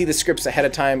 they get to see the scripts ahead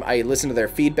of time. I listen to their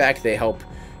feedback. They help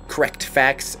correct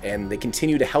facts, and they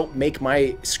continue to help make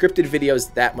my scripted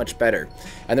videos that much better.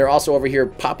 And they're also over here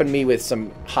popping me with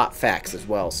some hot facts as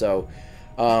well. So,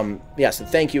 yeah. So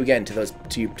thank you again to those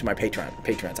to my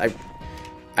patrons.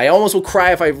 I almost will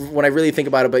cry when I really think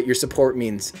about it, but your support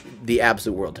means the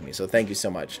absolute world to me. So thank you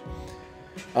so much.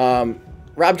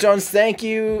 Rob Jones, thank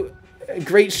you.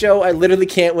 Great show. I literally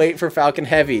can't wait for Falcon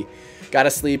Heavy. Gotta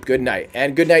sleep. Good night.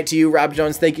 And good night to you, Rob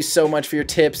Jones. Thank you so much for your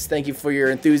tips. Thank you for your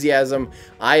enthusiasm.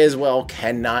 I as well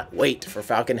cannot wait for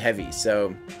Falcon Heavy.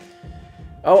 So,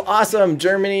 oh, awesome.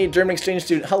 German exchange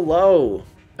student. Hello.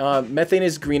 Methane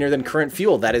is greener than current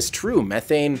fuel. That is true.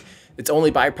 Methane, its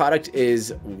only byproduct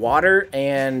is water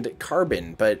and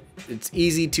carbon, but it's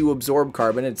easy to absorb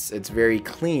carbon. It's very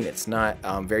clean. It's not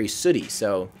very sooty.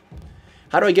 So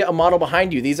how do I get a model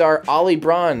behind you? These are Ollie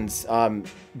Braun's,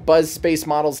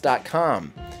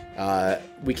 buzzspacemodels.com.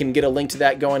 We can get a link to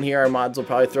that going here. Our mods will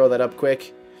probably throw that up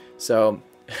quick. So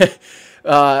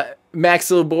Max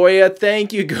Loboya,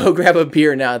 thank you. Go grab a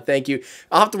beer now. Thank you.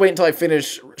 I'll have to wait until I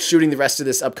finish shooting the rest of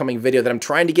this upcoming video that I'm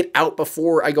trying to get out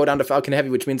before I go down to Falcon Heavy,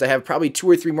 which means I have probably 2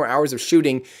 or 3 more hours of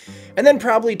shooting and then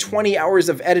probably 20 hours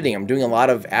of editing. I'm doing a lot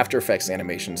of After Effects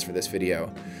animations for this video,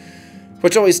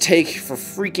 which always take for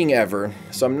freaking ever.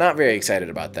 So I'm not very excited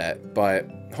about that, but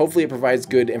hopefully it provides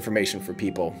good information for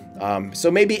people. So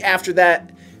maybe after that,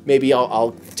 maybe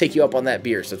I'll take you up on that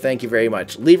beer. So thank you very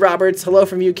much. Lee Roberts, hello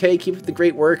from UK. Keep up the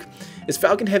great work. Is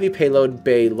Falcon Heavy payload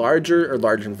bay larger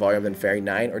in volume than Fairing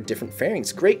 9 or different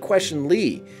fairings? Great question,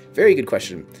 Lee. Very good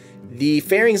question. The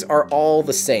fairings are all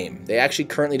the same. They actually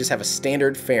currently just have a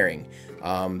standard fairing.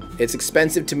 It's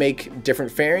expensive to make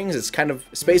different fairings. It's kind of,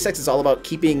 SpaceX is all about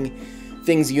keeping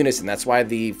things unison. That's why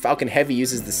the Falcon Heavy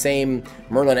uses the same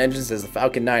Merlin engines as the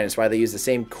Falcon 9. That's why they use the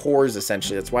same cores,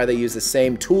 essentially. That's why they use the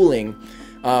same tooling.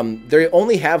 They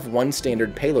only have one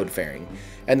standard payload fairing,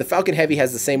 and the Falcon Heavy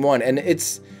has the same one, and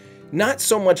it's not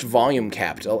so much volume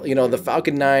capped. You know, the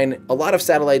Falcon 9, a lot of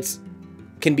satellites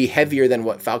can be heavier than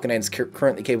what Falcon 9 is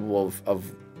currently capable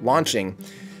of launching,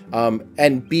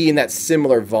 and be in that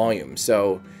similar volume.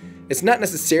 So it's not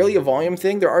necessarily a volume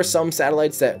thing. There are some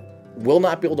satellites that will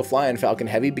not be able to fly on Falcon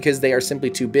Heavy because they are simply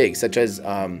too big, such as,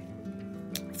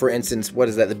 for instance, what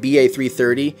is that? The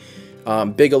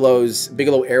BA-330, Bigelow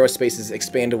Aerospace's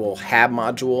expandable HAB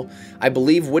module, I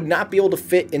believe, would not be able to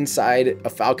fit inside a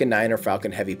Falcon 9 or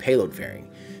Falcon Heavy payload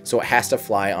fairing. So it has to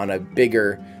fly on a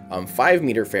bigger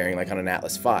 5-meter fairing, like on an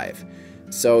Atlas V.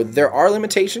 So there are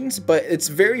limitations, but it's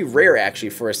very rare,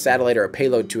 actually, for a satellite or a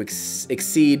payload to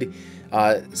exceed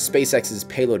SpaceX's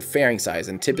payload fairing size,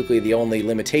 and typically the only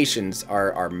limitations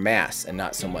are mass and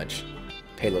not so much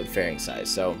payload fairing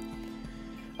size. So,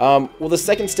 will the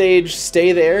second stage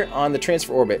stay there on the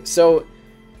transfer orbit? So,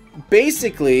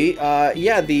 basically,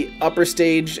 yeah, the upper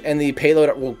stage and the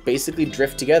payload will basically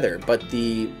drift together, but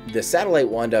the satellite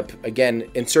will end up, again,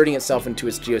 inserting itself into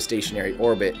its geostationary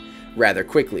orbit rather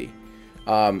quickly.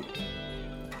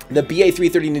 The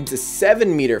BA-330 needs a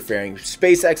 7-meter fairing.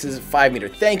 SpaceX is a 5-meter.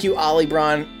 Thank you, Ollie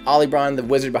Braun, the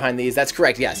wizard behind these. That's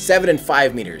correct. Yeah, 7 and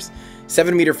 5 meters.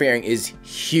 7-meter fairing is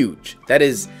huge. That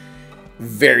is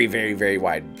very, very, very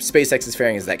wide. SpaceX's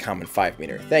fairing is that common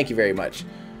 5-meter. Thank you very much.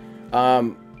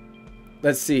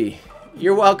 Let's see.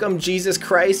 You're welcome, Jesus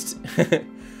Christ.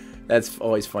 That's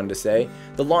always fun to say.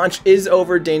 The launch is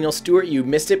over, Daniel Stewart. You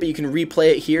missed it, but you can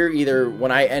replay it here, either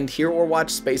when I end here or watch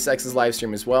SpaceX's live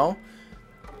stream as well.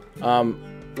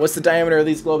 What's the diameter of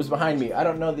these globes behind me? I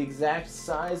don't know the exact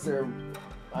size. They're,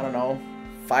 I don't know,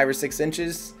 5 or 6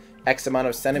 inches, X amount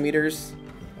of centimeters,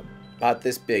 about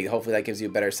this big. Hopefully that gives you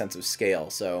a better sense of scale.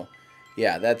 So,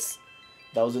 yeah, those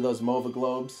are those MOVA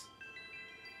globes.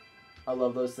 I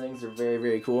love those things. They're very,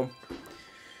 very cool.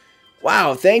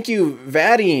 Wow, thank you,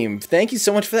 Vadim. Thank you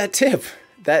so much for that tip.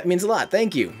 That means a lot.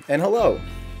 Thank you. And hello.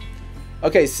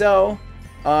 Okay, so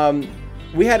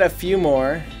we had a few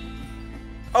more.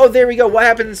 Oh, there we go. What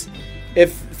happens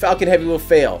if Falcon Heavy will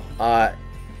fail?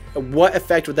 What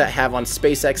effect would that have on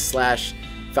SpaceX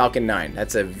 / Falcon 9?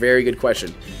 That's a very good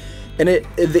question. And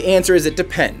the answer is it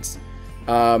depends.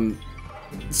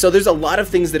 So there's a lot of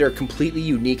things that are completely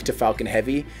unique to Falcon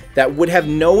Heavy that would have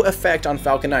no effect on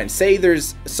Falcon 9. Say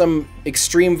there's some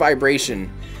extreme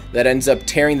vibration that ends up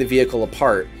tearing the vehicle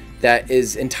apart that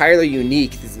is entirely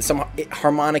unique, some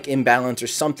harmonic imbalance or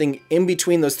something in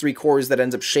between those 3 cores that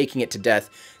ends up shaking it to death.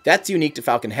 That's unique to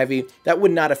Falcon Heavy. That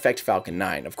would not affect Falcon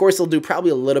 9. Of course, they'll do probably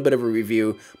a little bit of a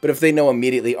review, but if they know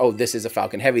immediately, oh, this is a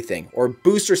Falcon Heavy thing, or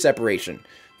booster separation.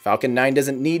 Falcon 9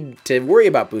 doesn't need to worry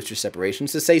about booster separation,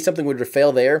 so say something were to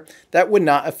fail there, that would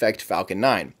not affect Falcon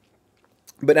 9.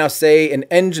 But now say an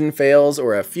engine fails,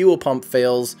 or a fuel pump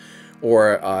fails,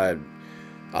 or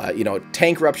you know,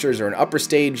 tank ruptures or an upper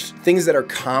stage, things that are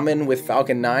common with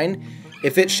Falcon 9,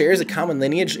 if it shares a common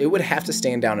lineage, it would have to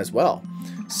stand down as well.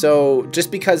 So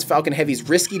just because Falcon Heavy is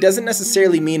risky doesn't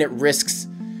necessarily mean it risks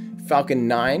Falcon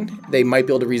 9. They might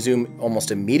be able to resume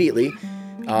almost immediately,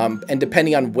 and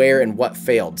depending on where and what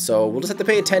failed. So we'll just have to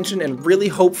pay attention and really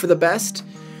hope for the best.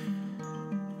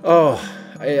 Oh,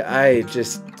 I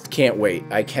just can't wait.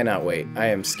 I cannot wait. I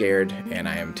am scared and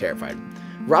I am terrified.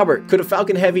 Robert, could a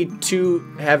Falcon Heavy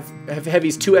 2 have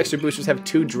Heavy's 2 extra boosters have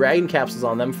 2 Dragon capsules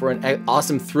on them for an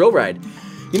awesome thrill ride?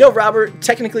 You know, Robert,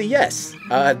 technically yes.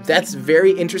 That's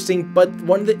very interesting, but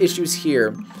one of the issues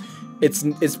here,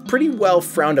 it's pretty well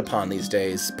frowned upon these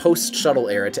days, post-shuttle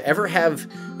era, to ever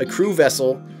have a crew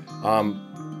vessel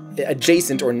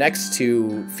adjacent or next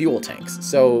to fuel tanks.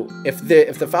 So if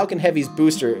the Falcon Heavy's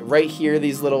booster right here,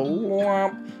 these little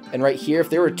whomp, and right here, if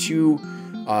there were 2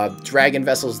 Dragon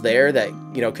vessels there that,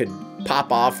 you know, could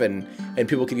pop off and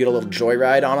people could get a little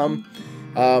joyride on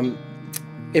them.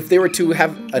 If they were to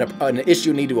have an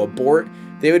issue need to abort,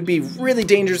 they would be really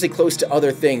dangerously close to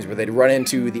other things where they'd run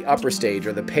into the upper stage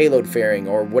or the payload fairing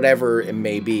or whatever it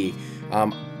may be.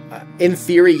 In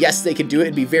theory, yes, they could do it.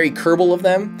 It'd be very Kerbal of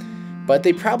them, but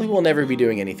they probably will never be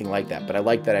doing anything like that. But I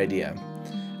like that idea.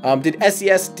 Did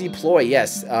SES deploy?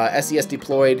 Yes, SES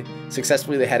deployed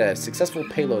successfully. They had a successful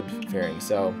payload fairing.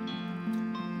 So,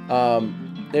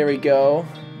 there we go.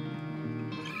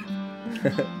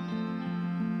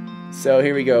 So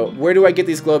here we go. Where do I get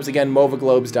these globes again?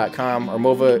 MovaGlobes.com or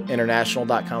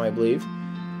MovaInternational.com, I believe.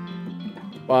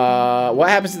 What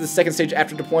happens to the second stage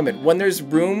after deployment? When there's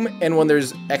room and when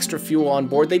there's extra fuel on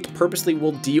board, they purposely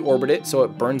will deorbit it so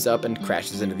it burns up and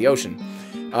crashes into the ocean.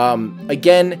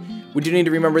 Again, we do need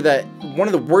to remember that one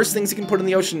of the worst things you can put in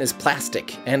the ocean is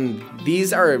plastic, and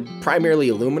these are primarily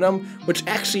aluminum, which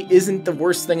actually isn't the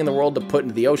worst thing in the world to put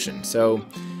into the ocean. So,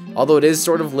 although it is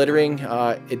sort of littering,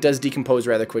 it does decompose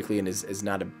rather quickly and is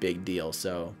not a big deal.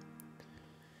 So,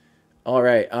 all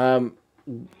right.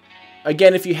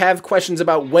 Again, if you have questions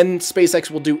about when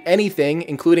SpaceX will do anything,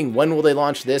 including when will they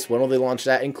launch this, when will they launch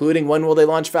that, including when will they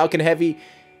launch Falcon Heavy,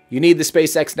 you need the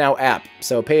SpaceX Now app.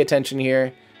 So pay attention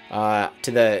here.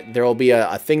 There will be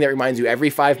a thing that reminds you every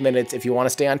 5 minutes. If you want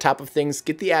to stay on top of things,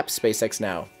 get the app SpaceX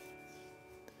Now.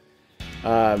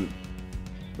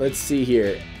 Let's see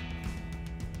here.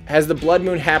 Has the blood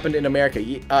moon happened in America?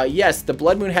 Yes, the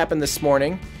blood moon happened this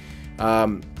morning.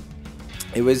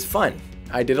 It was fun.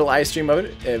 I did a live stream of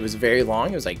it. It was very long.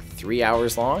 It was like 3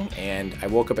 hours long, and I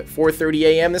woke up at 4:30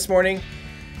 a.m. this morning.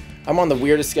 I'm on the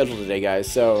weirdest schedule today,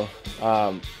 guys. So,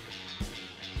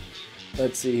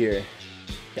 let's see here.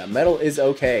 Yeah, metal is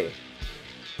okay.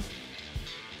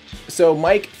 So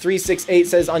Mike368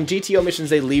 says on GTO missions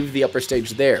they leave the upper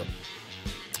stage there.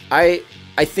 I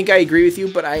think I agree with you,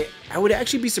 but I would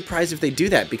actually be surprised if they do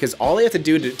that, because all they have to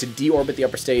do to deorbit the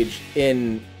upper stage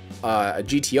in a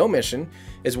GTO mission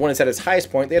is when it's at its highest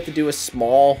point, they have to do a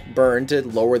small burn to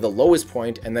lower the lowest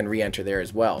point and then re-enter there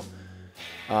as well.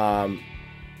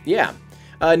 Yeah.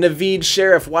 Naveed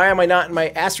Sheriff, why am I not in my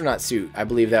astronaut suit? I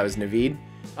believe that was Naveed.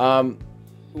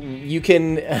 You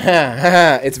can,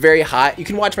 it's very hot. You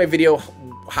can watch my video,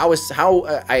 how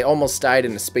I almost died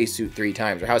in a spacesuit 3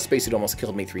 times, or how a spacesuit almost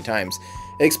killed me 3 times.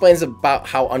 It explains about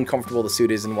how uncomfortable the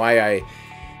suit is and why I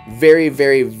very,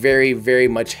 very, very, very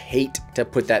much hate to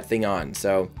put that thing on.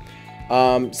 So,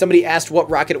 somebody asked what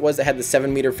rocket it was that had the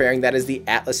 7-meter fairing. That is the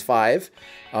Atlas V.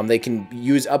 They can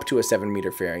use up to a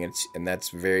 7-meter fairing, and that's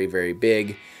very, very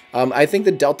big. I think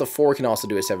the Delta IV can also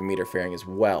do a 7-meter fairing as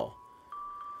well.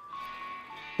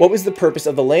 What was the purpose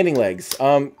of the landing legs?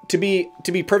 To be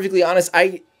perfectly honest,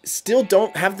 I still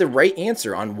don't have the right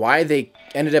answer on why they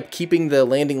ended up keeping the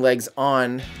landing legs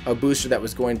on a booster that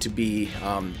was going to be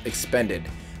expended.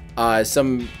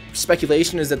 Some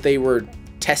speculation is that they were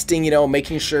testing,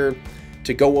 making sure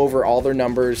to go over all their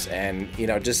numbers and,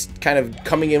 just kind of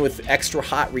coming in with extra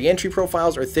hot re-entry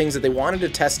profiles or things that they wanted to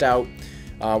test out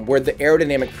where the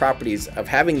aerodynamic properties of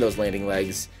having those landing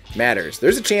legs matters.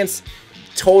 There's a chance,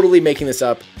 totally making this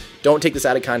up, don't take this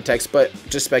out of context, but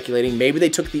just speculating, maybe they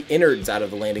took the innards out of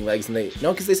the landing legs and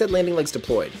no, because they said landing legs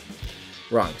deployed.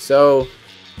 Wrong. So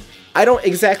I don't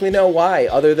exactly know why,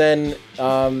 other than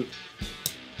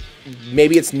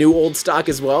maybe it's new old stock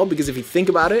as well, because if you think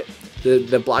about it,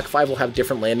 the Block 5 will have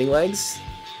different landing legs.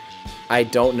 I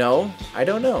don't know.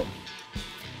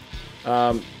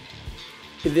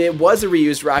 It was a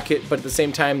reused rocket, but at the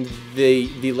same time,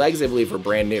 the legs, I believe, were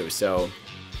brand new. So,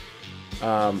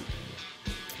 are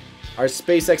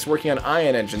SpaceX working on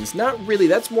ion engines? Not really.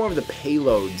 That's more of the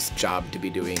payload's job to be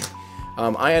doing.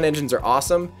 Ion engines are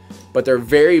awesome, but they're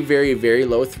very, very, very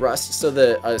low thrust. So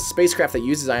the spacecraft that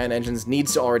uses ion engines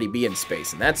needs to already be in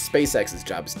space, and that's SpaceX's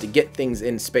job, is to get things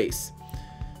in space.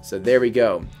 So there we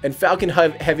go. And Falcon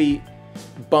Heavy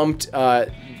bumped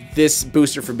this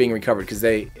booster for being recovered because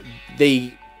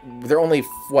they're only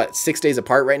what 6 days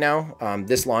apart right now.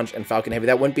 This launch and Falcon Heavy,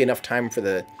 that wouldn't be enough time for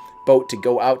the boat to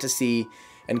go out to sea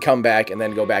and come back and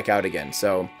then go back out again.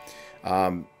 So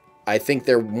I think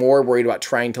they're more worried about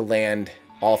trying to land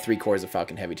all 3 cores of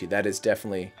Falcon Heavy too. That is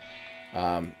definitely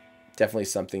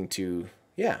something to,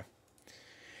 yeah.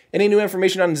 Any new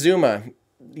information on Zuma?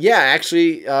 Yeah,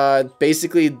 actually,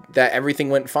 basically that everything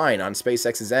went fine on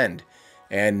SpaceX's end,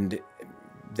 and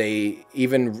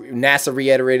NASA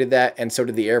reiterated that, and so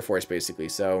did the Air Force, basically.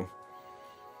 So,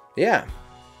 yeah.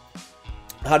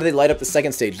 How do they light up the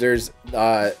second stage? There's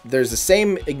the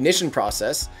same ignition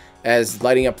process as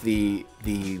lighting up the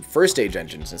first stage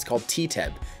engines. It's called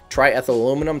TTEB, triethyl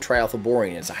aluminum triethyl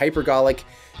borane. It's a hypergolic,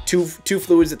 two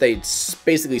fluids that they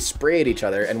basically spray at each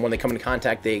other, and when they come into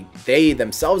contact, they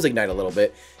themselves ignite a little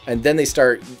bit, and then they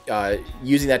start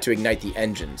using that to ignite the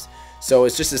engines. So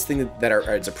it's just this thing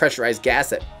it's a pressurized gas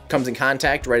that comes in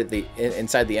contact right at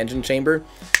inside the engine chamber.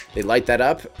 They light that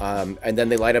up, and then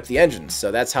they light up the engines.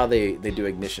 So that's how they do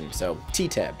ignition. So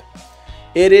TTEB.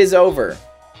 It is over.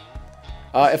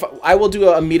 If I will do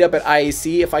a meetup at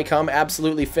IAC if I come,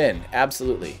 absolutely, Finn,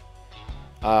 absolutely.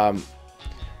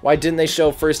 Why didn't they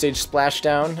show first stage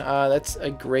splashdown? That's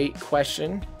a great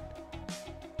question.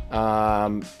 I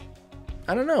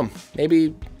don't know.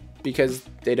 Maybe because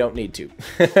they don't need to.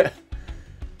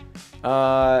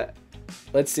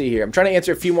 let's see here. I'm trying to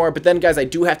answer a few more, but then, guys, I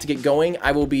do have to get going.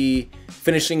 I will be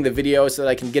finishing the video so that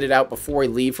I can get it out before I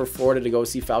leave for Florida to go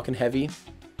see Falcon Heavy.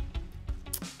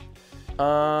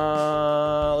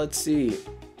 Let's see.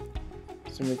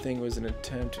 Thing was an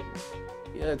attempt.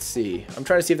 Yeah, let's see. I'm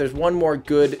trying to see if there's one more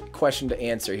good question to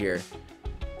answer here.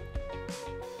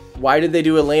 Why did they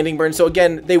do a landing burn? So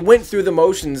again, they went through the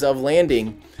motions of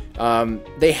landing.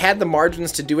 They had the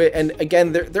margins to do it, and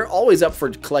again, they're always up for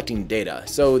collecting data.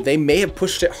 So they may have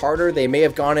pushed it harder. They may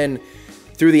have gone in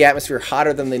through the atmosphere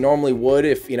hotter than they normally would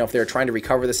if if they were trying to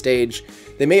recover the stage.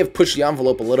 They may have pushed the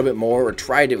envelope a little bit more, or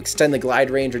tried to extend the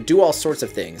glide range, or do all sorts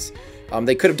of things.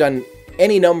 They could have done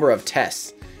any number of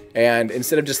tests, and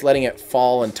instead of just letting it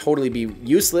fall and totally be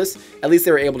useless, at least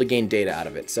they were able to gain data out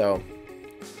of it. So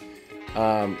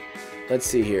let's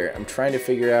see here. I'm trying to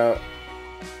figure out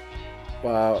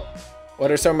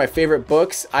what are some of my favorite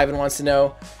books. Ivan wants to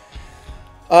know.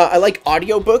 I like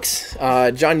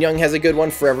audiobooks. John Young has a good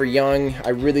one, Forever Young. I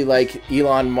really like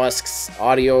Elon Musk's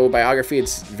audio biography.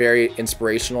 It's very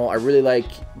inspirational. I really like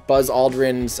Buzz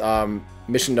Aldrin's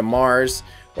Mission to Mars.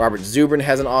 Robert Zubrin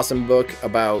has an awesome book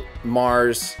about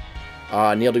Mars.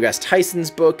 Neil deGrasse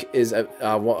Tyson's book is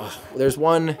there's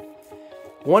one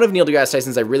of Neil deGrasse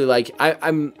Tyson's I really like.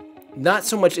 I'm not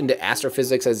so much into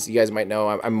astrophysics, as you guys might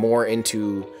know. I'm more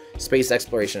into space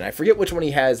exploration. I forget which one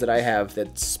he has that I have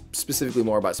that's specifically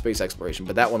more about space exploration,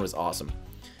 but that one was awesome.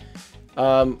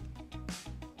 There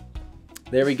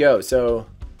we go. So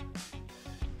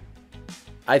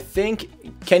I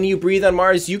think, can you breathe on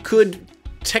Mars? You could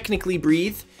technically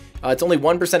breathe. It's only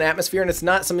 1% atmosphere, and it's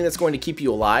not something that's going to keep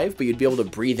you alive, but you'd be able to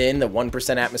breathe in the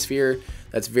 1% atmosphere.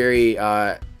 That's very,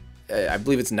 I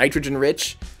believe it's nitrogen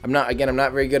rich. I'm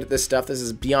not very good at this stuff. This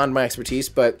is beyond my expertise,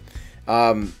 but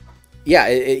yeah,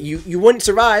 you wouldn't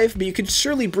survive, but you could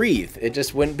surely breathe. It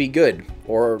just wouldn't be good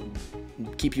or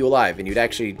keep you alive, and you'd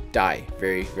actually die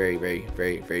very, very, very,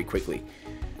 very, very quickly.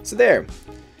 So there.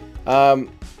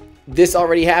 This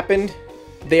already happened.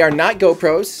 They are not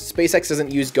GoPros. SpaceX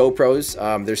doesn't use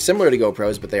GoPros. They're similar to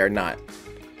GoPros, but they are not.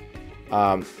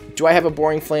 Do I have a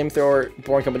boring flamethrower?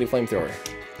 Boring Company flamethrower.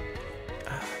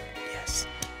 Yes.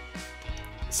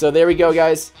 So there we go,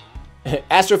 guys.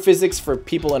 Astrophysics for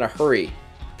People in a Hurry.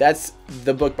 That's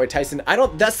the book by Tyson.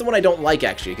 That's the one I don't like,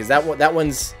 actually, because that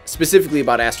one's specifically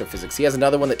about astrophysics. He has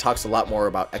another one that talks a lot more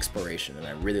about exploration, and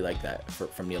I really like that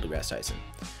from Neil deGrasse Tyson.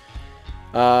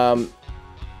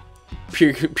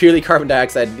 Purely carbon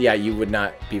dioxide, yeah, you would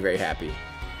not be very happy.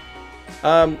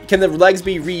 Can the legs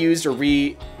be reused or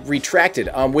retracted?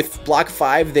 With Block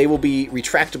 5, they will be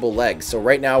retractable legs. So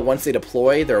right now, once they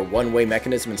deploy, they're a one-way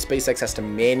mechanism, and SpaceX has to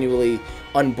manually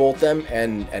unbolt them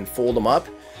and fold them up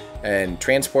and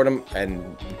transport them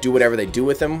and do whatever they do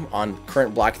with them on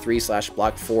current Block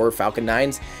 3/Block 4 Falcon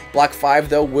 9s. Block 5,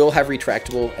 though, will have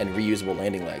retractable and reusable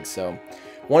landing legs. So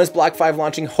one is Block 5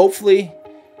 launching, hopefully,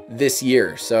 this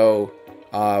year. So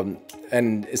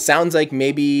and it sounds like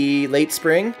maybe late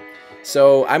spring.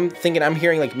 So I'm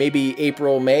hearing like maybe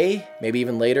April, May, maybe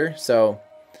even later. So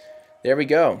there we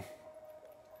go.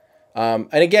 And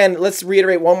again, let's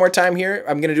reiterate one more time here.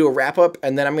 I'm going to do a wrap up,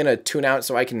 and then I'm going to tune out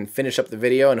so I can finish up the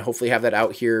video and hopefully have that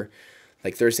out here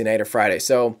like Thursday night or Friday.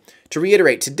 So to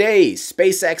reiterate, today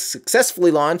SpaceX successfully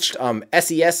launched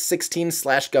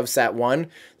SES-16/GovSat-1.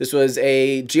 This was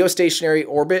a geostationary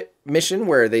orbit mission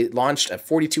where they launched a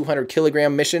 4,200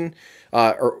 kilogram mission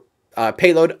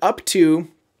payload up to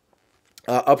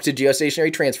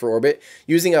geostationary transfer orbit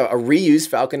using a reused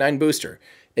Falcon 9 booster.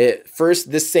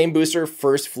 This same booster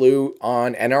first flew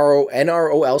on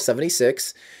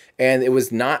NROL-76. And it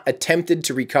was not attempted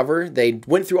to recover. They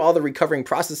went through all the recovering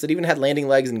process. It even had landing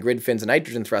legs and grid fins and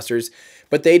nitrogen thrusters,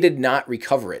 but they did not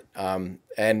recover it.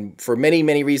 And for many,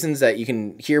 many reasons that you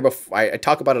can hear before, I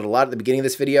talk about it a lot at the beginning of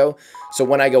this video. So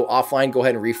when I go offline, go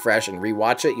ahead and refresh and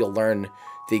rewatch it. You'll learn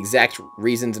the exact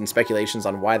reasons and speculations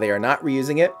on why they are not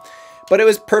reusing it. But it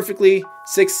was perfectly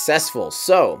successful.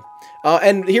 So,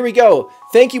 and here we go.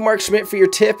 Thank you, Mark Schmidt, for your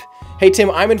tip. Hey,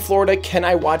 Tim, I'm in Florida. Can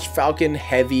I watch Falcon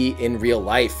Heavy in real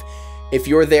life? If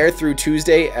you're there through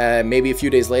Tuesday, maybe a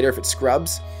few days later if it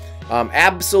scrubs,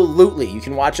 absolutely, you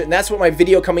can watch it. And that's what my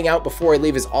video coming out before I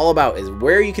leave is all about, is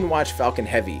where you can watch Falcon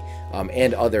Heavy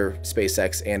and other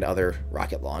SpaceX and other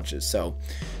rocket launches. So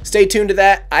stay tuned to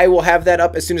that. I will have that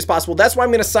up as soon as possible. That's why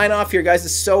I'm going to sign off here, guys,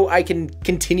 is so I can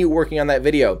continue working on that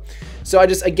video. So I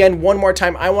just, again, one more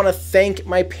time, I want to thank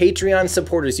my Patreon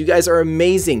supporters. You guys are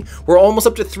amazing. We're almost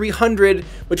up to 300,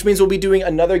 which means we'll be doing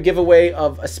another giveaway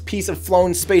of a piece of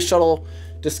flown space shuttle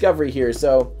Discovery here.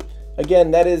 So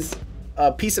again, that is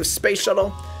a piece of space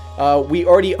shuttle. We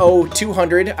already owe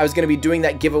 200. I was going to be doing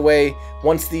that giveaway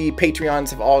once the Patreons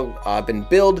have all been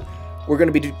billed. We're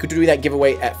going to be doing that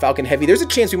giveaway at Falcon Heavy. There's a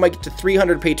chance we might get to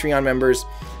 300 Patreon members.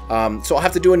 So I'll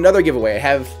have to do another giveaway. I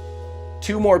have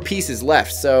 2 more pieces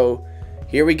left. So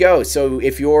here we go. So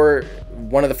if you're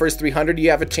one of the first 300, you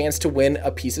have a chance to win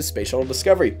a piece of Space Shuttle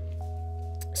Discovery.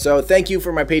 So thank you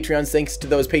for my Patreons. Thanks to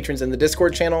those patrons in the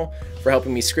Discord channel for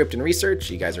helping me script and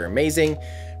research. You guys are amazing.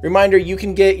 Reminder, you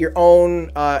can get your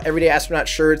own Everyday Astronaut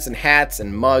shirts and hats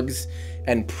and mugs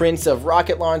and prints of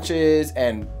rocket launches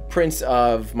and prints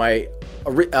of my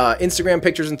Instagram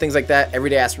pictures and things like that.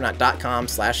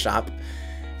 everydayastronaut.com/shop.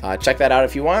 Check that out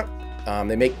if you want.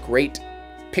 They make great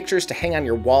pictures to hang on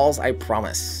your walls, I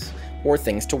promise. Or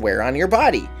things to wear on your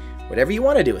body. Whatever you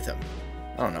want to do with them.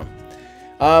 I don't know.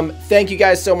 Thank you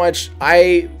guys so much.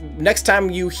 Next time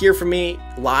you hear from me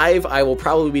live, I will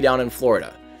probably be down in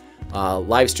Florida.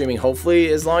 Live streaming,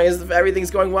 hopefully, as long as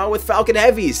everything's going well with Falcon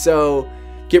Heavy. So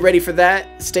get ready for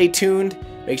that. Stay tuned.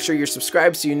 Make sure you're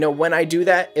subscribed so you know when I do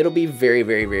that. It'll be very,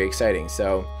 very, very exciting.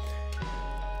 So,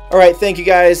 all right, thank you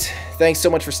guys. Thanks so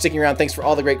much for sticking around. Thanks for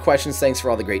all the great questions. Thanks for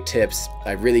all the great tips.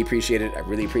 I really appreciate it. I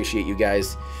really appreciate you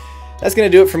guys. That's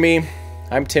going to do it for me.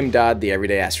 I'm Tim Dodd, the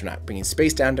Everyday Astronaut, bringing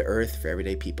space down to Earth for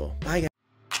everyday people. Bye, guys.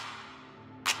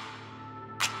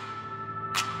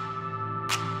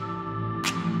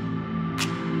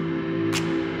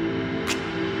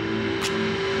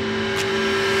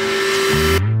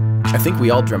 I think we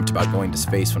all dreamt about going to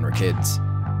space when we were kids.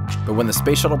 But when the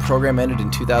space shuttle program ended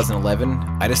in 2011,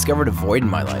 I discovered a void in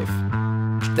my life.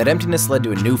 That emptiness led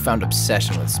to a newfound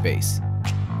obsession with space.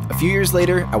 A few years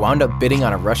later, I wound up bidding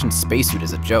on a Russian spacesuit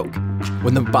as a joke.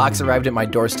 When the box arrived at my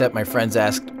doorstep, my friends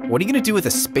asked, "What are you going to do with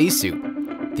a spacesuit?"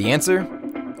 The answer?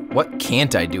 What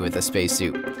can't I do with a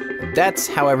spacesuit? That's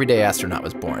how Everyday Astronaut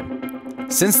was born.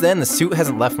 Since then, the suit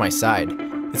hasn't left my side.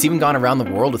 It's even gone around the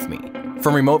world with me.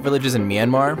 From remote villages in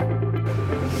Myanmar,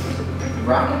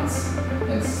 rockets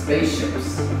and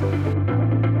spaceships.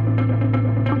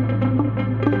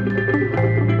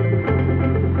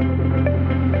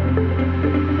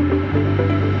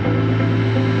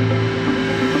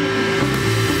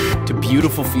 To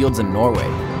beautiful fields in Norway.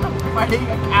 I'm fighting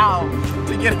a cow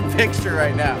to get a picture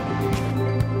right now.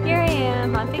 Here I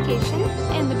am on vacation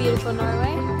in the beautiful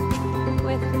Norway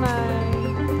with my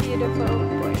beautiful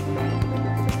boyfriend.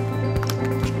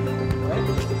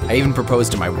 I even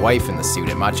proposed to my wife in the suit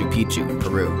at Machu Picchu in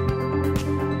Peru.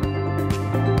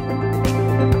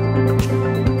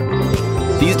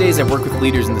 These days I work with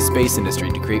leaders in the space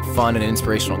industry to create fun and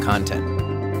inspirational content.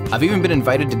 I've even been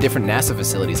invited to different NASA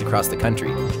facilities across the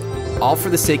country, all for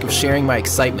the sake of sharing my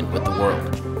excitement with the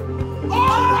world.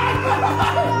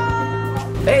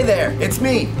 Hey there, it's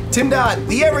me, Tim Dodd,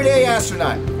 the Everyday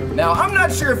Astronaut. Now, I'm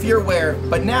not sure if you're aware,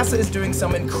 but NASA is doing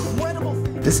some incredible...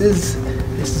 This is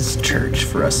church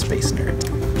for us space nerds.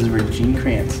 This is where Gene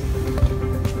Kranz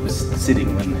was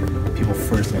sitting when people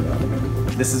first got on.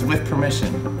 This is with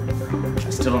permission. I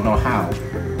still don't know how.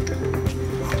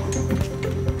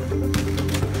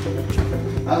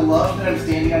 I love that I'm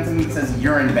standing on something that says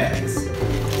urine bags.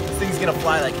 This thing's gonna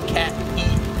fly like a cat and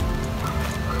eat.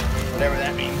 Whatever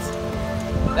that means.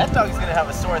 That dog's gonna have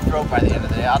a sore throat by the end of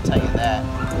the day, I'll tell you that.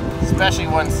 Especially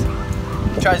once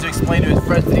he tries to explain to his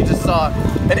friends that he just saw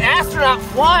an astronaut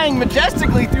flying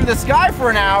majestically through the sky for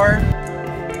an hour.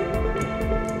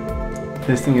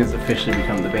 This thing has officially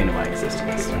become the bane of my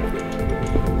existence.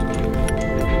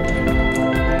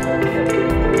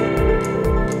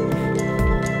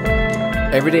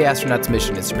 Everyday Astronaut's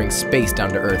mission is to bring space down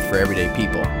to Earth for everyday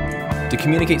people, to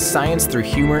communicate science through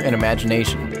humor and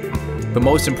imagination, but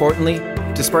most importantly,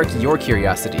 to spark your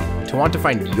curiosity, to want to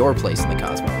find your place in the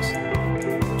cosmos.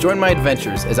 Join my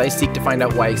adventures as I seek to find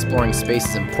out why exploring space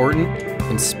is important,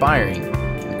 inspiring,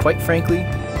 and quite frankly,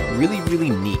 really,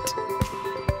 really neat.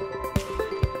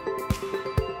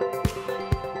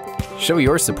 Show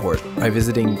your support by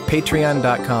visiting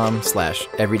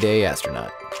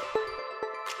patreon.com/everydayastronaut.